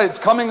headlights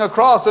coming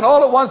across, and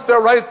all at once they're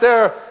right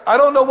there. I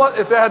don't know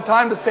if they had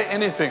time to say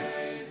anything.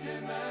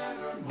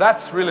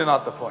 That's really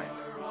not the point.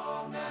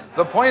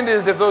 The point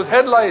is, if those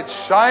headlights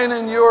shine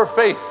in your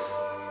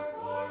face,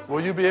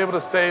 will you be able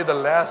to say the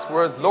last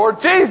words, Lord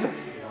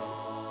Jesus?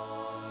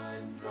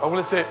 Or will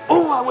it say,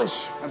 oh, I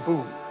wish, and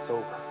boom, it's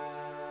over.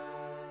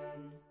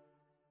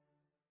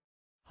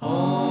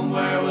 Home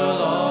where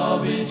we'll all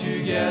be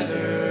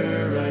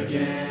together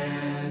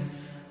again.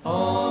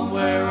 Home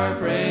where our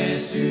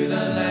praise to the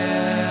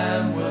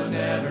Lamb will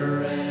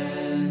never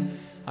end.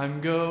 I'm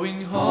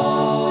going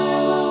home.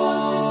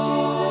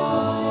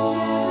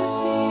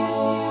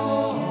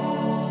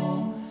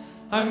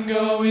 I'm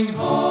going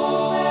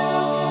home.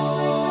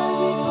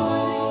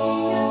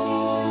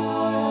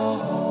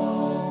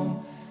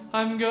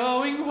 I'm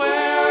going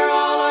where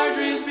all our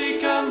dreams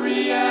become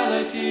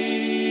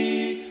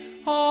reality.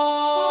 Home,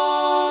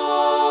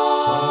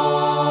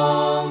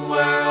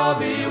 where I'll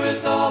be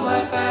with all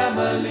my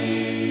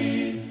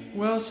family.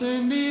 We'll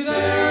soon be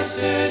there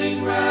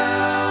sitting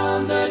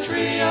round the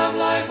tree of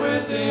life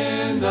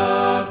within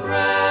the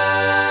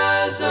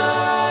presence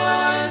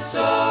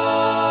of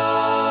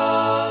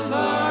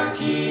our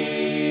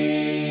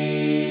King.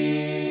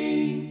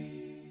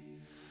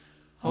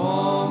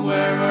 Home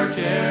where our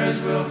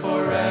cares will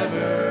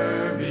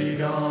forever be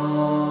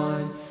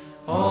gone.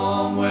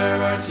 Home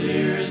where our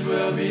tears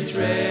will be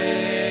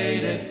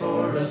traded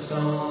for a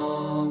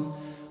song.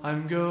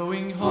 I'm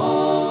going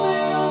home.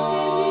 Where I'll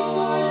stand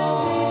before the Savior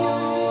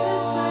who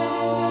has bled and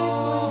died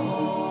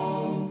for me.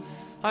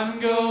 I'm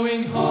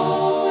going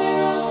home.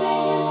 Where I'll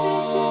thank Him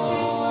face to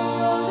face for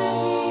all that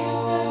He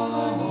has done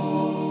for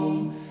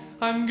me.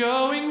 I'm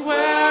going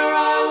where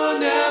I will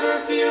never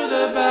feel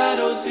the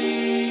battle's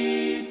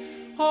heat.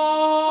 Home,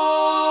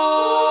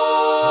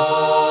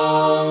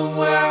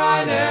 where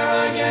I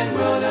ne'er again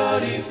will know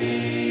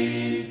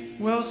defeat.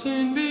 We'll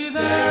soon be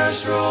there,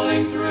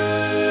 strolling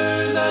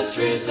through the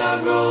streets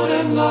of gold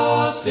and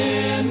lost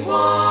in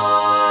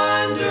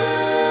wonder,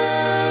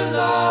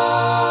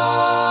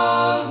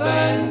 love,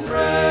 and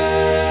praise.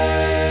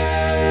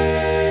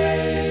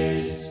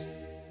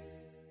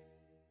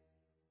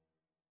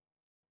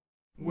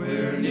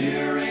 We're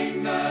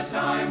nearing the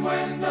time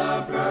when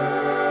the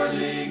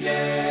pearly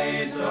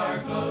gates are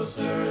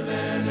closer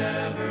than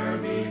ever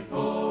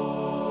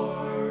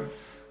before.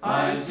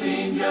 I've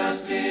seen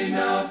just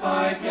enough,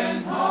 I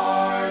can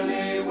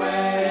hardly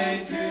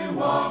wait to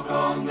walk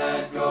on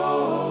that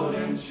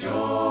golden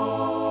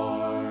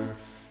shore.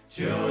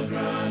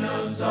 Children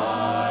of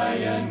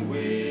Zion,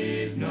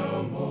 weep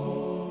no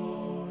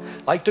more.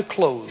 I'd like to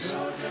close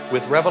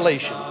with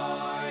Revelation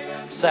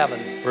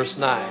 7, verse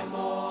 9.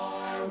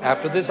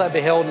 After this I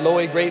beheld, lo,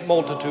 a great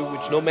multitude,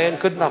 which no man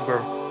could number,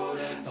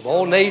 of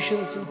all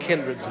nations and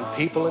kindreds and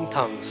people and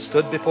tongues,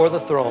 stood before the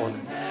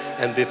throne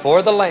and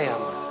before the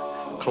Lamb,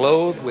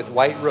 clothed with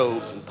white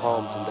robes and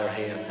palms in their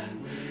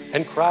hand.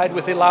 and cried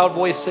with a loud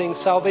voice, saying,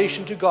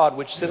 Salvation to God,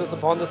 which sitteth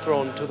upon the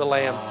throne, and to the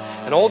Lamb.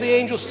 And all the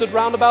angels stood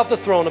round about the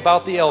throne,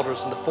 about the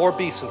elders, and the four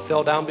beasts, and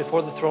fell down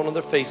before the throne on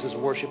their faces,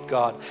 and worshipped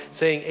God,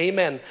 saying,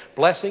 Amen.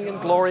 Blessing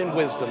and glory and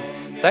wisdom,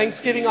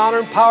 thanksgiving, honor,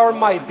 and power and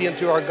might be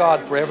unto our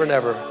God forever and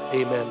ever.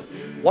 Amen.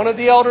 One of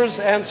the elders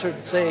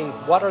answered, saying,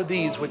 What are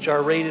these which are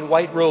arrayed in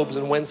white robes,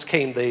 and whence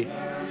came they?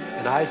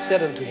 And I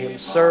said unto him,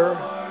 Sir,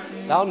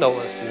 thou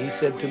knowest. And he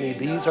said to me,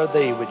 These are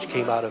they which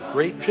came out of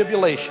great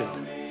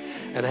tribulation,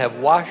 and have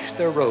washed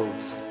their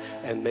robes,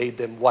 and made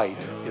them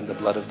white in the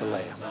blood of the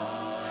Lamb.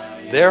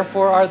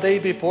 Therefore are they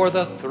before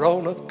the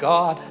throne of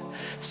God.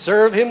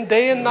 Serve him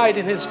day and night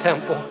in his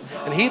temple.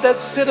 And he that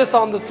sitteth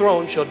on the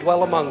throne shall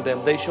dwell among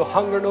them. They shall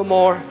hunger no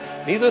more,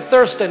 neither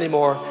thirst any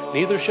more,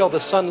 neither shall the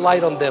sun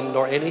light on them,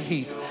 nor any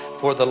heat.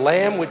 For the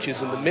Lamb which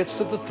is in the midst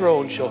of the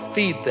throne shall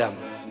feed them,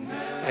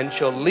 and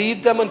shall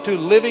lead them unto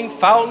living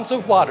fountains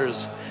of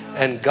waters,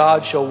 and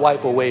God shall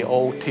wipe away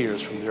all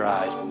tears from their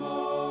eyes.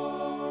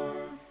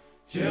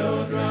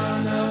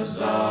 Children of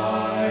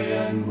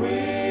Zion,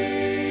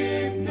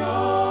 weep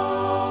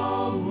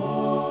no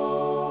more.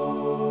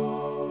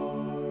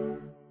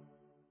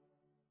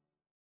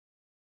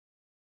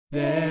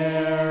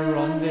 There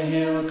on the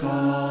hill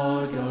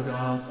called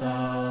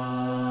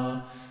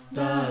Golgotha,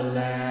 the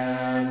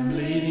Lamb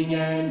bleeding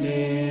and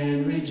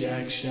in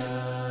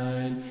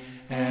rejection,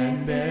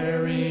 and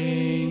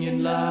bearing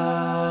in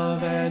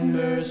love and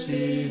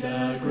mercy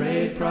the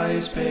great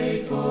price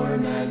paid for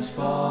man's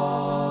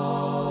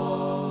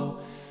fall.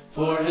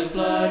 For his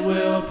blood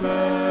will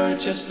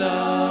purchase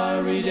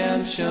the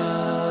redemption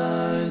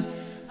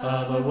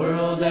of a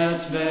world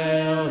that's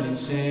veiled in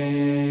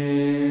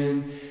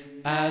sin.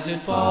 As it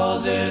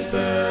falls, it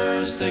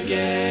bursts the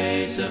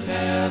gates of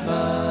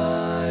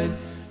heaven,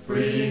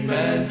 freeing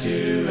men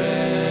to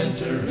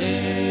enter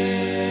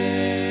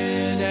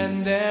in.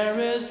 And there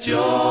is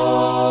joy,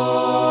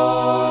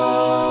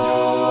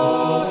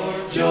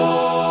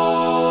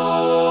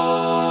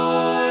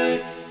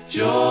 joy,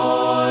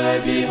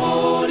 joy,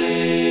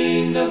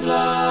 beholding the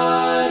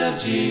blood of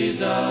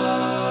Jesus,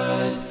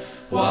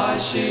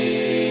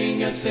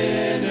 washing a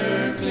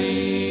sinner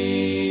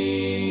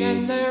clean.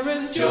 And there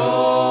is joy,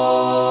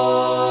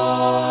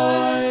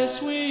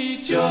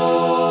 sweet joy,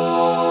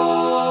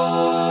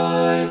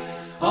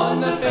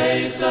 on the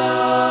face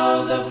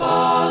of the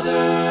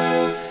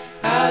Father,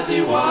 as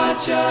he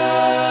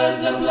watches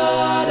the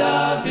blood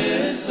of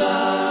his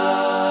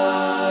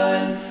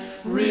Son,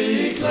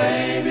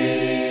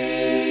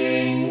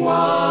 reclaiming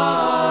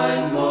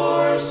one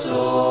more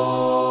soul.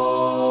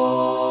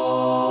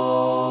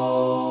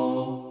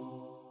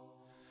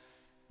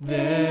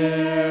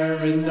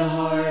 There in the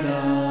heart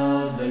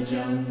of the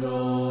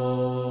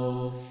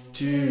jungle,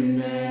 two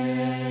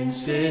men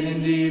sit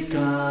in deep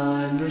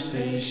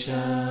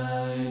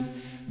conversation.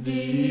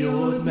 The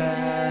old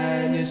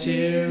man is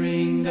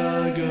hearing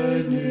the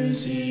good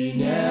news he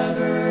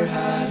never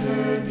had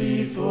heard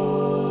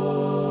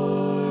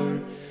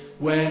before.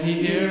 When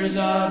he hears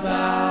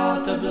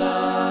about the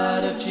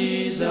blood of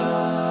Jesus,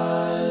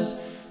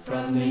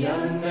 from the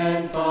young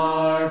man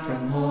far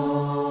from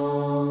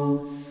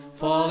home,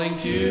 falling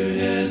to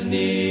his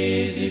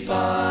knees, he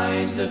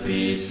finds the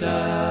pieces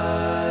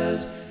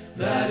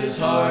that his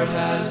heart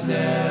has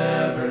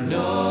never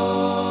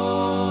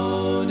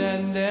known.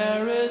 And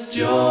there is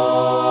joy,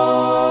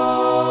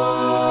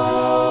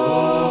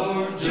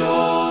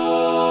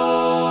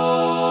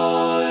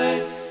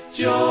 joy,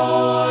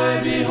 joy,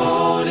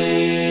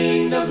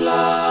 beholding the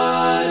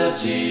blood of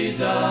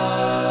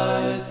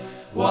Jesus,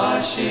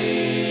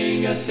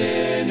 washing a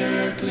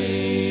sinner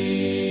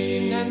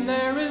clean. And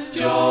there is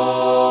joy,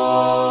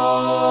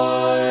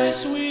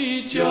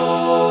 sweet joy,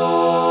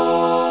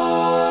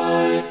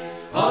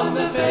 on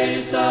the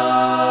face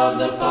of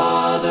the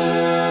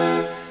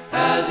Father,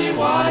 as he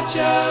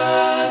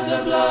watches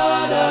the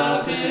blood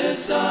of his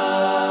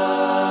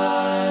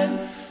Son,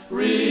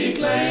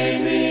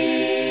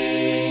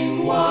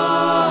 reclaiming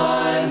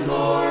one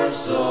more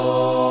soul.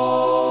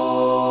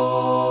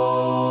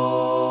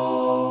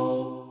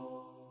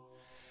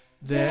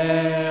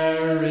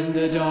 There in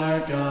the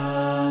dark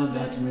of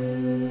that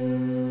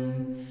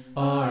room,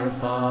 our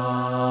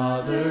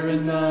Father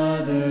and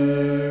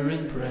Mother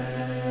in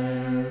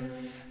prayer,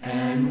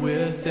 and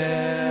with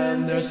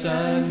them their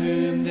Son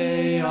whom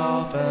they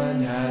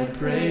often had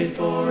prayed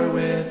for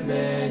with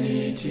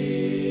many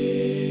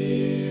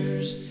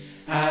tears,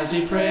 as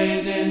he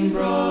prays in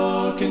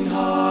broken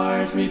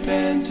heart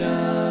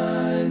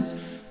repentance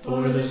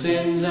for the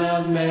sins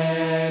of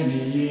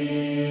many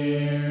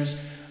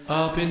years.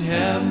 Up in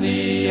heaven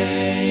the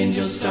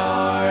angels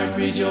start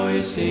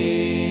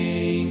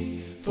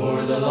rejoicing,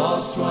 for the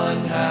lost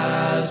one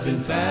has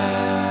been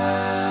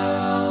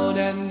found.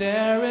 And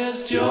there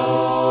is joy,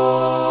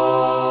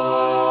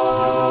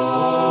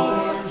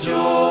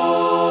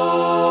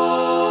 joy,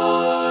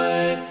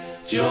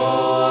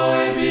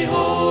 joy,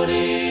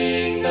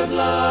 beholding the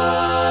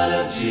blood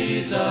of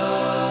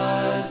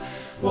Jesus,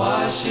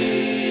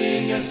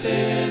 washing a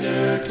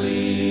sinner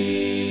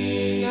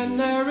clean. And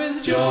there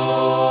is joy,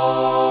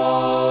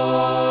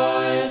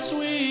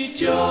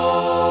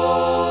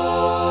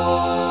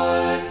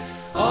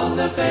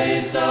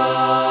 face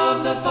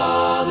of the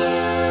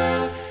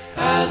Father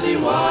as he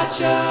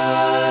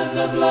watches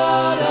the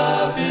blood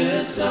of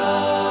his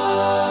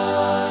Son,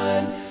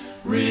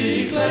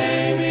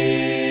 reclaiming